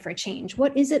possibility for change.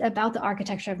 What is it about the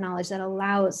architecture of knowledge that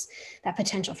allows that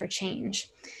potential for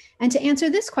change? And to answer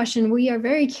this question, we are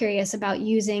very curious about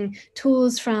using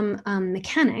tools from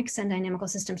mechanics and dynamical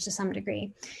systems to some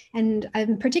degree. And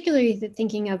I'm particularly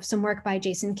thinking of some work by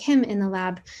Jason Kim in the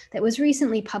lab that was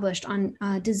recently published on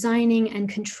designing and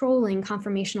controlling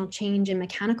conformational change in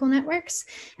mechanical networks.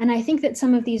 And I think that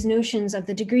some of these notions of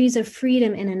the degrees of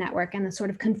freedom in a network and the sort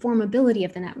of conformability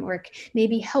of the network may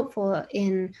be helpful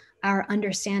in our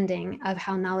understanding of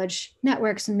how knowledge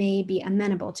networks may be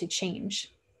amenable to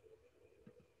change.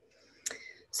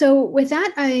 So with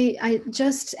that, I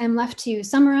just am left to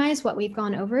summarize what we've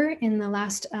gone over in the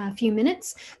last few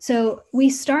minutes. So we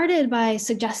started by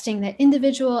suggesting that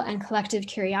individual and collective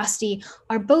curiosity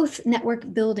are both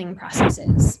network building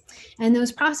processes. And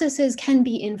those processes can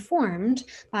be informed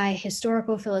by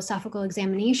historical philosophical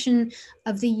examination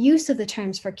of the use of the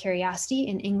terms for curiosity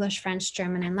in English, French,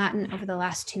 German, and Latin over the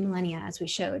last 2 millennia, as we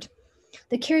showed.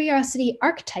 The curiosity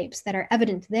archetypes that are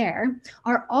evident there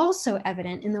are also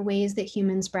evident in the ways that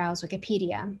humans browse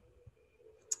Wikipedia.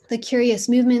 The curious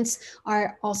movements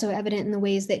are also evident in the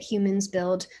ways that humans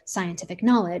build scientific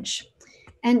knowledge.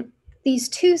 And these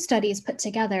two studies put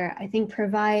together, I think,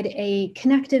 provide a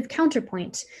connective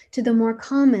counterpoint to the more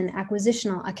common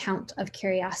acquisitional account of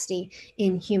curiosity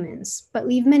in humans, but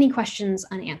leave many questions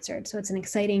unanswered. So it's an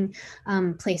exciting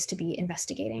place to be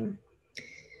investigating.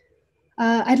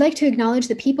 I'd like to acknowledge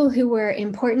the people who were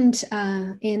important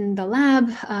in the lab,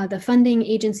 the funding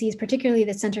agencies, particularly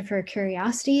the Center for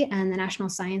Curiosity and the National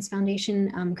Science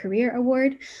Foundation Career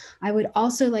Award. I would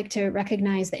also like to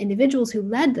recognize the individuals who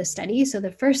led the study. So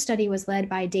the first study was led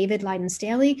by David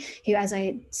Leiden-Staley, who, as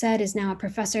I said, is now a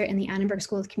professor in the Annenberg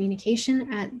School of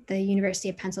Communication at the University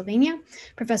of Pennsylvania.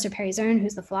 Professor Perry Zern,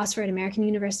 who's the philosopher at American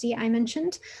University I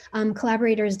mentioned.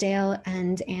 Collaborators Dale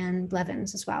and Anne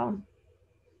Blevins as well.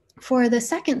 For the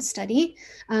second study,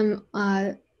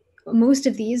 most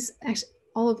of these, actually,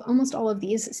 almost all of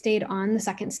these stayed on the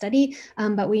second study,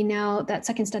 but that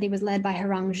second study was led by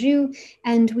Harang Zhu,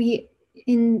 and we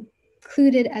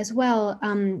included as well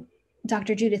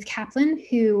Dr. Judith Kaplan,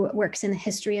 who works in the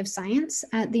history of science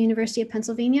at the University of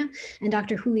Pennsylvania, and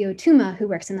Dr. Julio Tuma, who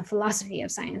works in the philosophy of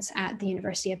science at the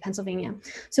University of Pennsylvania.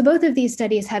 So both of these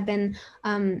studies have been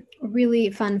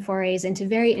really fun forays into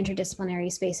very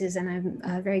interdisciplinary spaces, and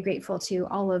I'm very grateful to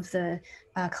all of the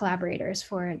collaborators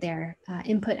for their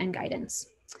input and guidance.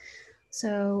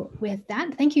 So with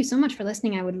that, thank you so much for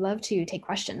listening. I would love to take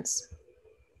questions.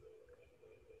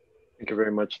 Thank you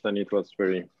very much, Dani. It was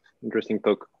very interesting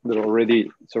talk. There are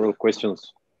already several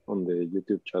questions on the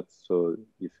YouTube chat, so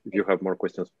if you have more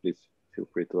questions, please feel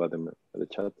free to add them at the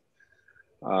chat.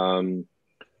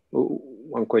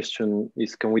 One question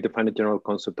is, can we define a general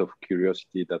concept of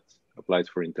curiosity that applies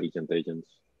for intelligent agents?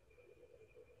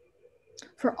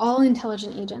 For all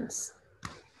intelligent agents?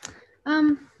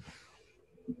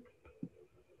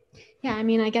 Yeah, I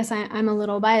mean, I guess I'm a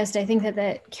little biased. I think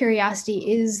that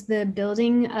curiosity is the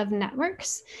building of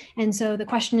networks. And so the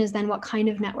question is then, what kind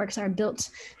of networks are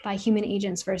built by human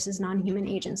agents versus non-human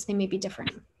agents? They may be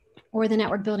different, or the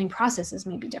network building processes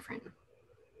may be different.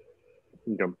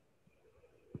 Yeah.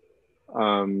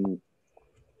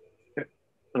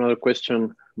 Another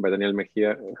question by Daniel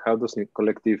Mejia: how does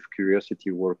collective curiosity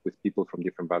work with people from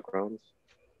different backgrounds?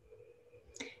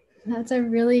 That's a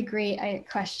really great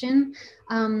question.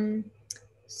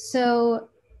 So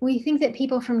we think that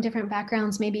people from different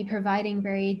backgrounds may be providing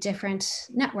very different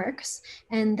networks,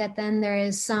 and that then there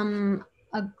is some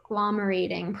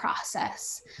agglomerating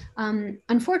process.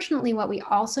 Unfortunately, what we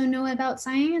also know about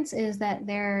science is that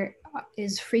there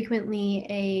is frequently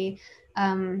a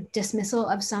dismissal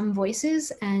of some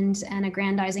voices and an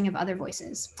aggrandizing of other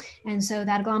voices. And so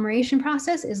that agglomeration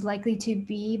process is likely to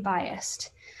be biased.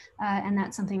 And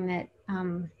that's something that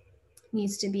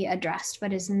needs to be addressed,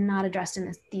 but is not addressed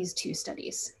in these two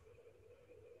studies.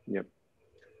 Yep.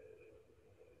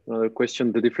 Another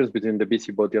question: the difference between the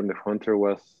busybody and the hunter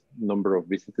was number of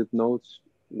visited nodes.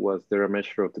 Was there a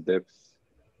measure of the depth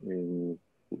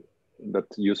that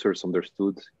users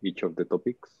understood each of the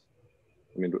topics?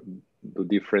 I mean, do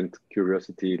different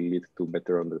curiosity lead to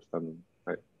better understanding?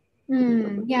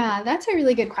 Yeah, that's a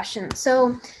really good question.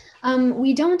 So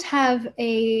we don't have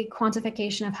a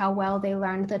quantification of how well they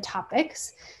learned the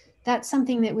topics. That's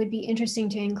something that would be interesting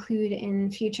to include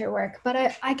in future work.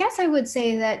 But I guess I would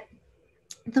say that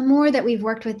the more that we've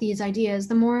worked with these ideas,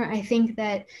 the more I think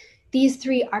that these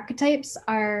three archetypes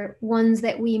are ones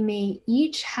that we may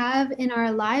each have in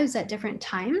our lives at different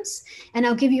times. And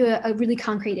I'll give you a really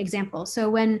concrete example. So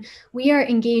when we are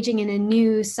engaging in a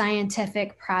new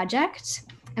scientific project,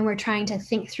 and we're trying to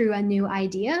think through a new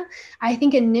idea, I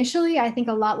think initially, I think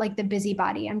a lot like the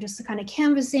busybody. I'm just kind of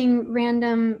canvassing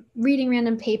reading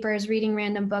random papers, reading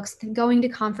random books, going to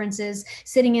conferences,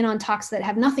 sitting in on talks that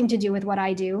have nothing to do with what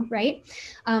I do, right?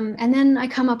 And then I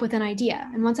come up with an idea.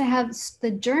 And once I have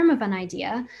the germ of an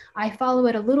idea, I follow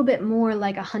it a little bit more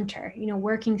like a hunter,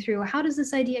 working through how does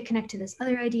this idea connect to this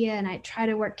other idea? And I try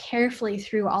to work carefully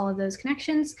through all of those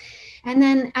connections. And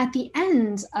then at the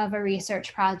end of a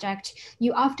research project,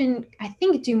 you often, I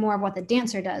think, do more of what the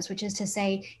dancer does, which is to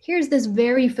say, here's this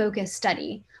very focused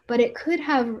study, but it could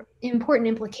have important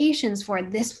implications for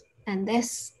this and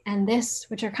this and this,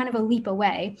 which are kind of a leap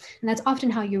away. And that's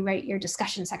often how you write your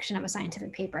discussion section of a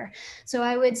scientific paper. So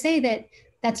I would say that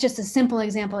that's just a simple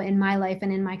example in my life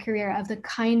and in my career of the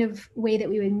kind of way that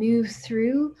we would move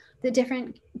through the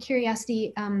different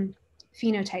curiosity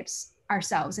phenotypes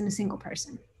ourselves in a single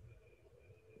person.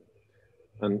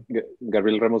 And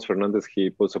Gabriel Ramos Fernandez,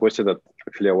 he posed a question that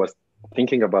actually I was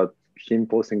thinking about him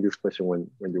posing this question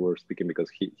when you were speaking, because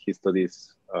he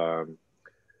studies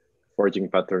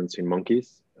foraging patterns in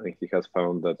monkeys, and he has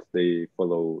found that they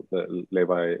follow the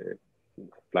Levi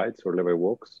flights or Levi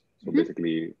walks. So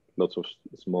basically lots of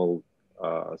small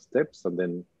steps and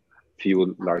then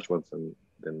few large ones, and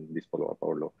then this follow-up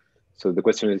power law. So the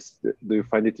question is, do you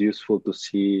find it useful to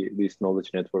see these knowledge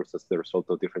networks as the result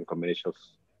of different combinations of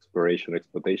exploration,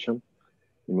 exploitation,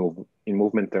 in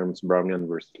movement terms, Brownian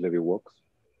versus Levy walks?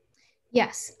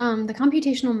 Yes, the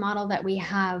computational model that we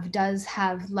have does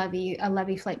have a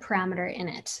Levy flight parameter in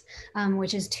it,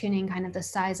 which is tuning kind of the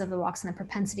size of the walks and the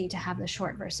propensity to have the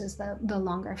short versus the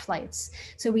longer flights.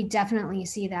 So we definitely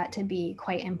see that to be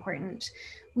quite important.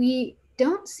 We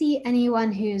don't see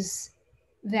anyone who's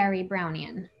very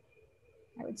Brownian,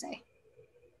 I would say.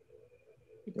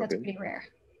 That's pretty rare.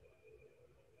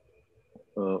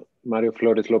 Mario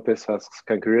Flores Lopez asks,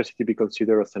 can curiosity be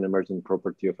considered as an emergent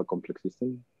property of a complex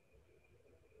system?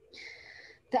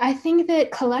 I think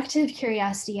that collective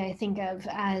curiosity, I think of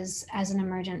as an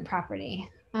emergent property.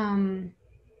 I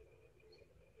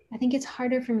think it's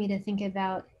harder for me to think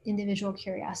about individual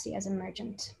curiosity as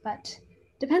emergent, but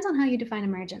depends on how you define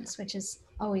emergence, which is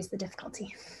always the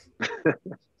difficulty.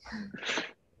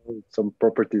 Some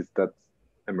properties that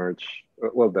emerge,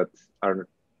 well, that are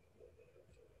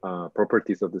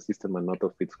properties of the system and not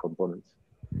of its components.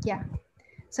 Yeah,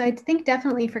 so I think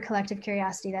definitely for collective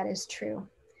curiosity, that is true.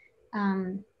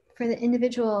 For the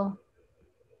individual,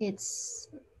 it's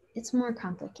more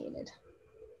complicated.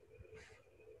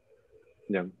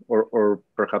 Yeah, or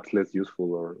perhaps less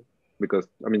useful, or because,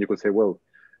 I mean, you could say, well,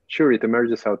 sure, it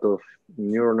emerges out of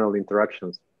neuronal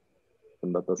interactions,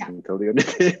 and that doesn't tell you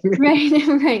anything. Right,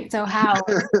 right. So how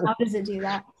does it do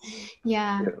that?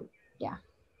 Yeah.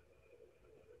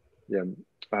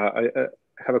 I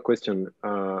have a question.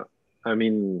 I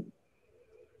mean,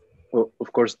 well,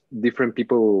 of course, different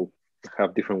people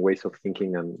have different ways of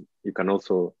thinking, and you can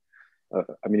also,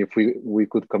 I mean, if we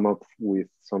could come up with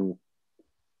some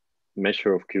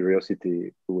measure of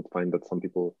curiosity, we would find that some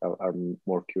people are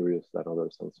more curious than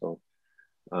others, and so.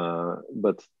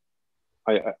 But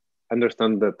I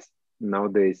understand that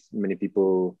nowadays many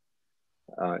people,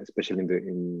 especially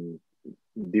in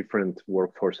different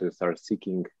workforces, are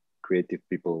seeking creative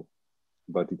people,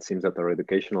 but it seems that our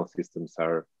educational systems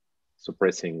are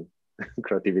suppressing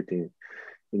creativity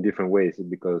in different ways,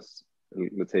 because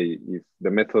let's say if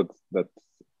the method that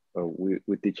we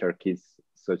teach our kids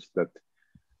such that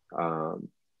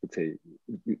let's say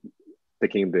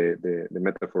taking the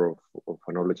metaphor of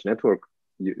a knowledge network,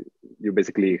 you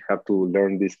basically have to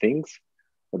learn these things,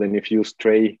 but then if you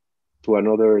stray to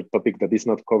another topic that is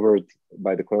not covered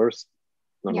by the course,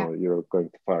 no, you're going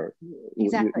too far.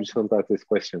 Exactly. You shouldn't ask this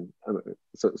question.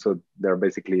 So they're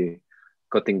basically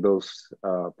cutting those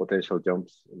potential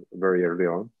jumps very early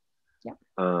on. Yeah.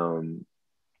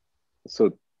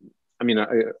 So, I mean,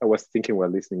 I was thinking while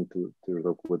listening to your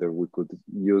talk whether we could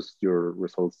use your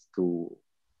results to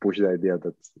push the idea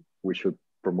that we should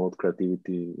promote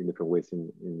creativity in different ways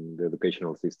in the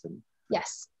educational system.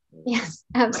 Yes, yes,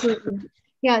 absolutely.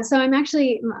 Yeah, so I'm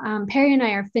actually, Perry and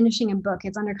I are finishing a book.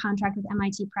 It's under contract with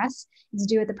MIT Press. It's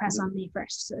due at the press on May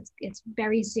 1st, so it's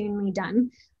very soonly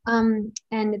done. And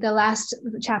the last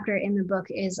chapter in the book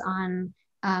is on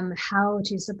how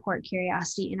to support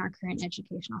curiosity in our current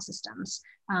educational systems,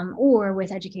 or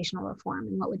with educational reform,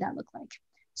 and what would that look like?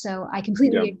 So I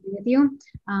completely agree with you.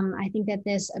 I think that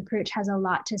this approach has a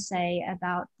lot to say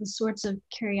about the sorts of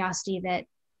curiosity that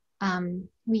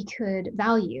we could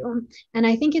value. And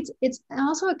I think it's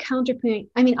also a counterpoint.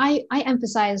 I mean, I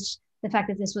emphasized the fact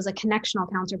that this was a connectional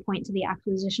counterpoint to the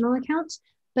acquisitional account,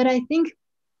 but I think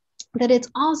that it's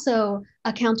also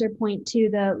a counterpoint to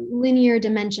the linear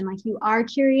dimension, like you are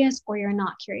curious or you're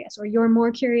not curious, or you're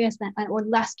more curious than or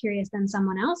less curious than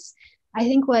someone else. I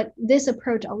think what this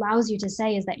approach allows you to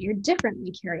say is that you're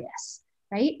differently curious,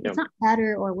 right? It's not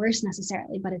better or worse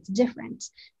necessarily, but it's different.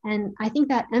 And I think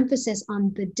that emphasis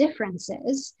on the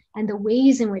differences and the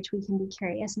ways in which we can be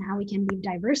curious and how we can be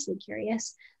diversely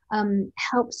curious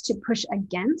helps to push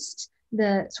against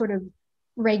the sort of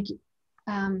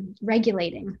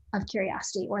regulating of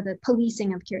curiosity, or the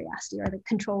policing of curiosity, or the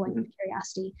controlling of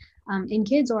curiosity in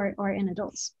kids or in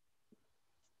adults.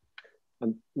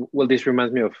 Well, this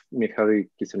reminds me of Mihaly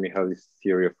Csikszentmihalyi's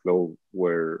theory of flow,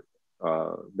 where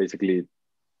basically,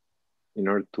 in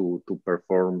order to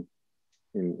perform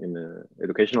in an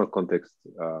educational context,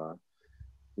 I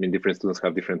mean, different students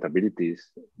have different abilities,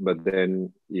 but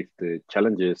then if the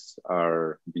challenges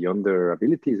are beyond their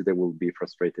abilities, they will be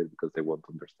frustrated because they won't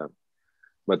understand.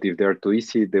 But if they're too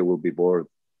easy, they will be bored.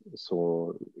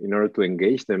 So in order to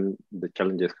engage them, the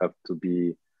challenges have to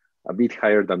be a bit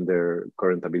higher than their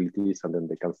current abilities, and then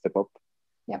they can step up.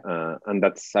 And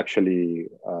that's actually,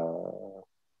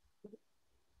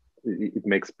 it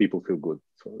makes people feel good.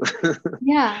 So.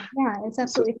 yeah, it's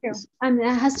absolutely true. And it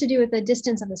has to do with the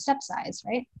distance of the step size,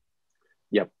 right?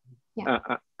 Yeah.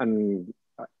 And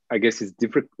I guess it's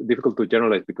difficult to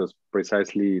generalize, because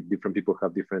precisely different people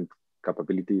have different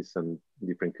capabilities and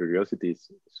different curiosities.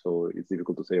 So it's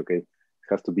difficult to say, okay, it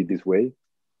has to be this way.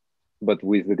 But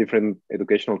with the different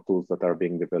educational tools that are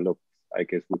being developed, I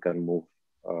guess we can move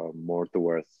more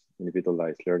towards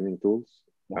individualized learning tools.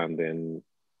 And then,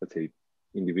 let's say,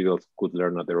 individuals could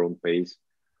learn at their own pace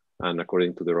and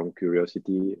according to their own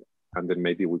curiosity. And then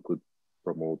maybe we could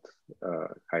promote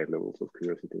higher levels of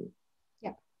curiosity.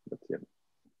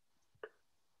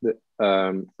 But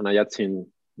Anayatsin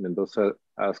Mendoza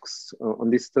asks, on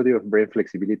this study of brain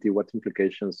flexibility, what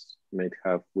implications may it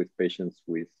have with patients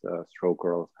with stroke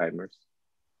or Alzheimer's?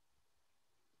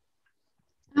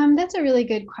 That's a really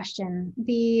good question.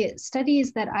 The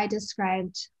studies that I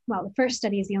described, well, the first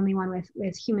study is the only one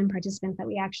with human participants that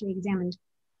we actually examined,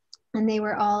 and they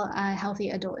were all healthy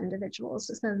adult individuals,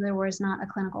 so there was not a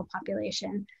clinical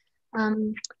population.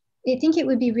 I think it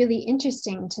would be really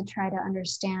interesting to try to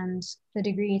understand the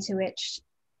degree to which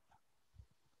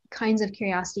kinds of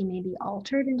curiosity may be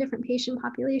altered in different patient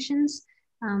populations.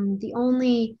 The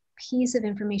only piece of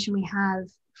information we have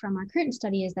from our current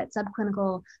study is that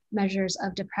subclinical measures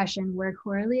of depression were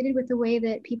correlated with the way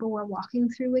that people were walking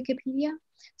through Wikipedia.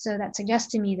 So that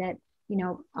suggests to me that, you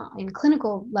know, in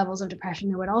clinical levels of depression,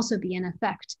 there would also be an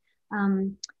effect.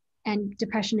 And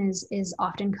depression is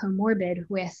often comorbid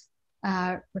with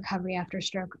recovery after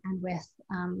stroke and with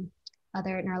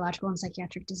other neurological and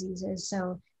psychiatric diseases.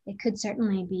 So it could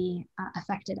certainly be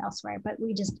affected elsewhere, but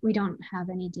we don't have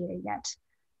any data yet.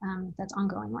 That's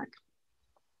ongoing work.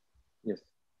 Yes.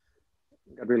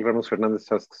 Gabriel Ramos Fernandez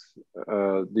asks,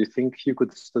 do you think you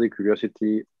could study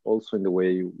curiosity also in the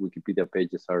way Wikipedia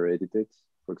pages are edited?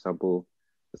 For example,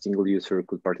 a single user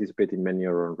could participate in many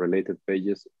or unrelated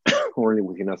pages only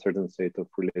within a certain set of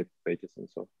related pages and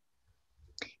so on.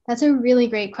 That's a really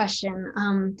great question.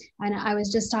 And I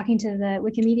was just talking to the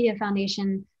Wikimedia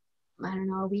Foundation, I don't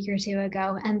know, a week or two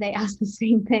ago, and they asked the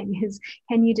same thing: is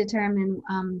can you determine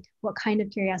what kind of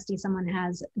curiosity someone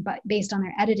has, but based on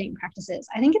their editing practices?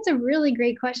 I think it's a really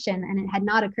great question, and it had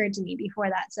not occurred to me before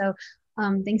that. So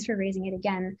thanks for raising it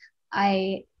again.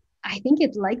 I think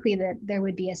it's likely that there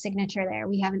would be a signature there.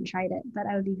 We haven't tried it, but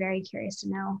I would be very curious to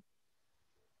know.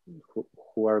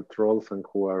 Who are trolls and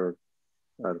who are,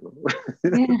 I don't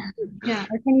know. Yeah.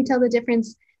 Or can you tell the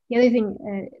difference? The other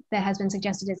thing that has been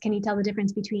suggested is, can you tell the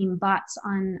difference between bots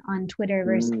on Twitter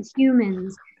versus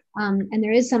humans? And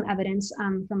there is some evidence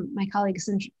from my colleague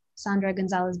Sandra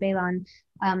Gonzalez Bailon,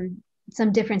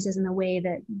 some differences in the way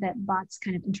that bots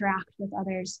kind of interact with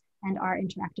others and are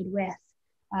interacted with.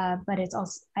 But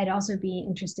I'd also be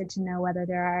interested to know whether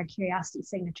there are curiosity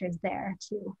signatures there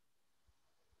too,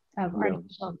 of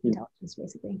artificial intelligence,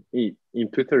 basically. In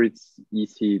Twitter, it's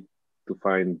easy to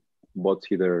find bots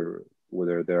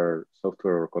whether they're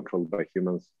software or controlled by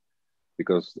humans,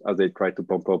 because as they try to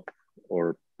pump up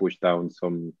or push down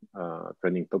some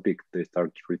trending topic, they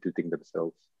start retweeting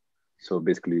themselves. So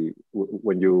basically,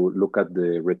 when you look at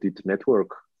the retweet network,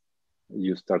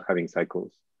 you start having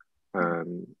cycles.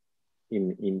 And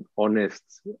in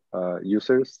honest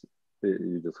users,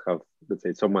 you just have, let's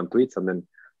say, someone tweets and then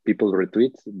people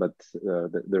retweet, but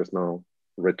there's no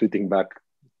retweeting back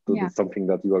to something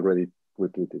that you already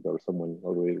retweeted or someone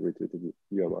already retweeted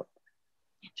you about.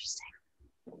 Interesting.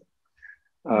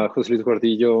 Jose Luis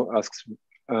Gordillo asks,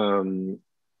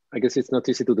 I guess it's not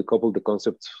easy to decouple the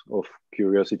concepts of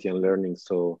curiosity and learning.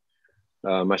 So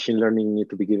machine learning need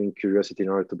to be given curiosity in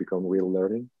order to become real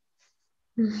learning.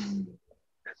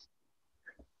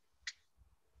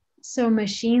 So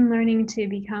machine learning to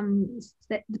become,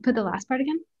 put the last part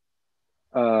again?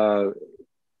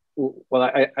 Well,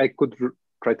 I could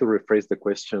try to rephrase the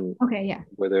question. Okay, yeah.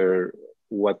 Whether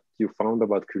what you found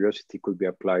about curiosity could be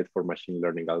applied for machine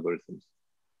learning algorithms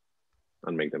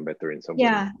and make them better in some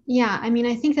way. Yeah. I mean,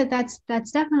 I think that's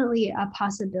definitely a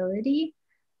possibility.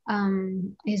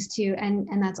 Is to,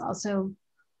 and that's also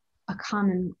a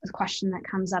common question that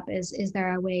comes up: is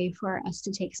there a way for us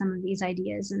to take some of these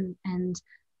ideas and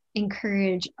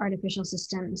encourage artificial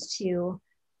systems to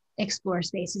explore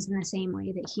spaces in the same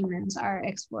way that humans are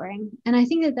exploring? And I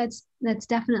think that's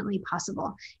definitely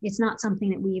possible. It's not something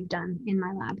that we've done in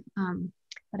my lab,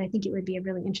 but I think it would be a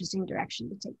really interesting direction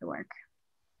to take the work.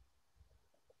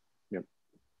 Yeah.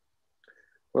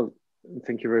 Well,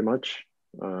 thank you very much.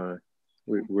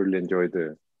 We really enjoyed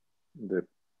the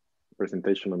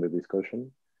presentation and the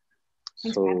discussion.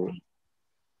 Thanks so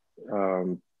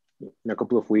in a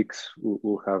couple of weeks,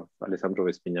 we'll have Alessandro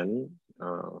Vespignani.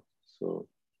 So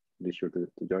be sure to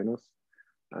join us.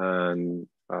 And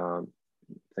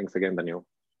thanks again, Danielle.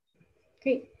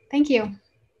 Great. Thank you.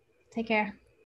 Take care.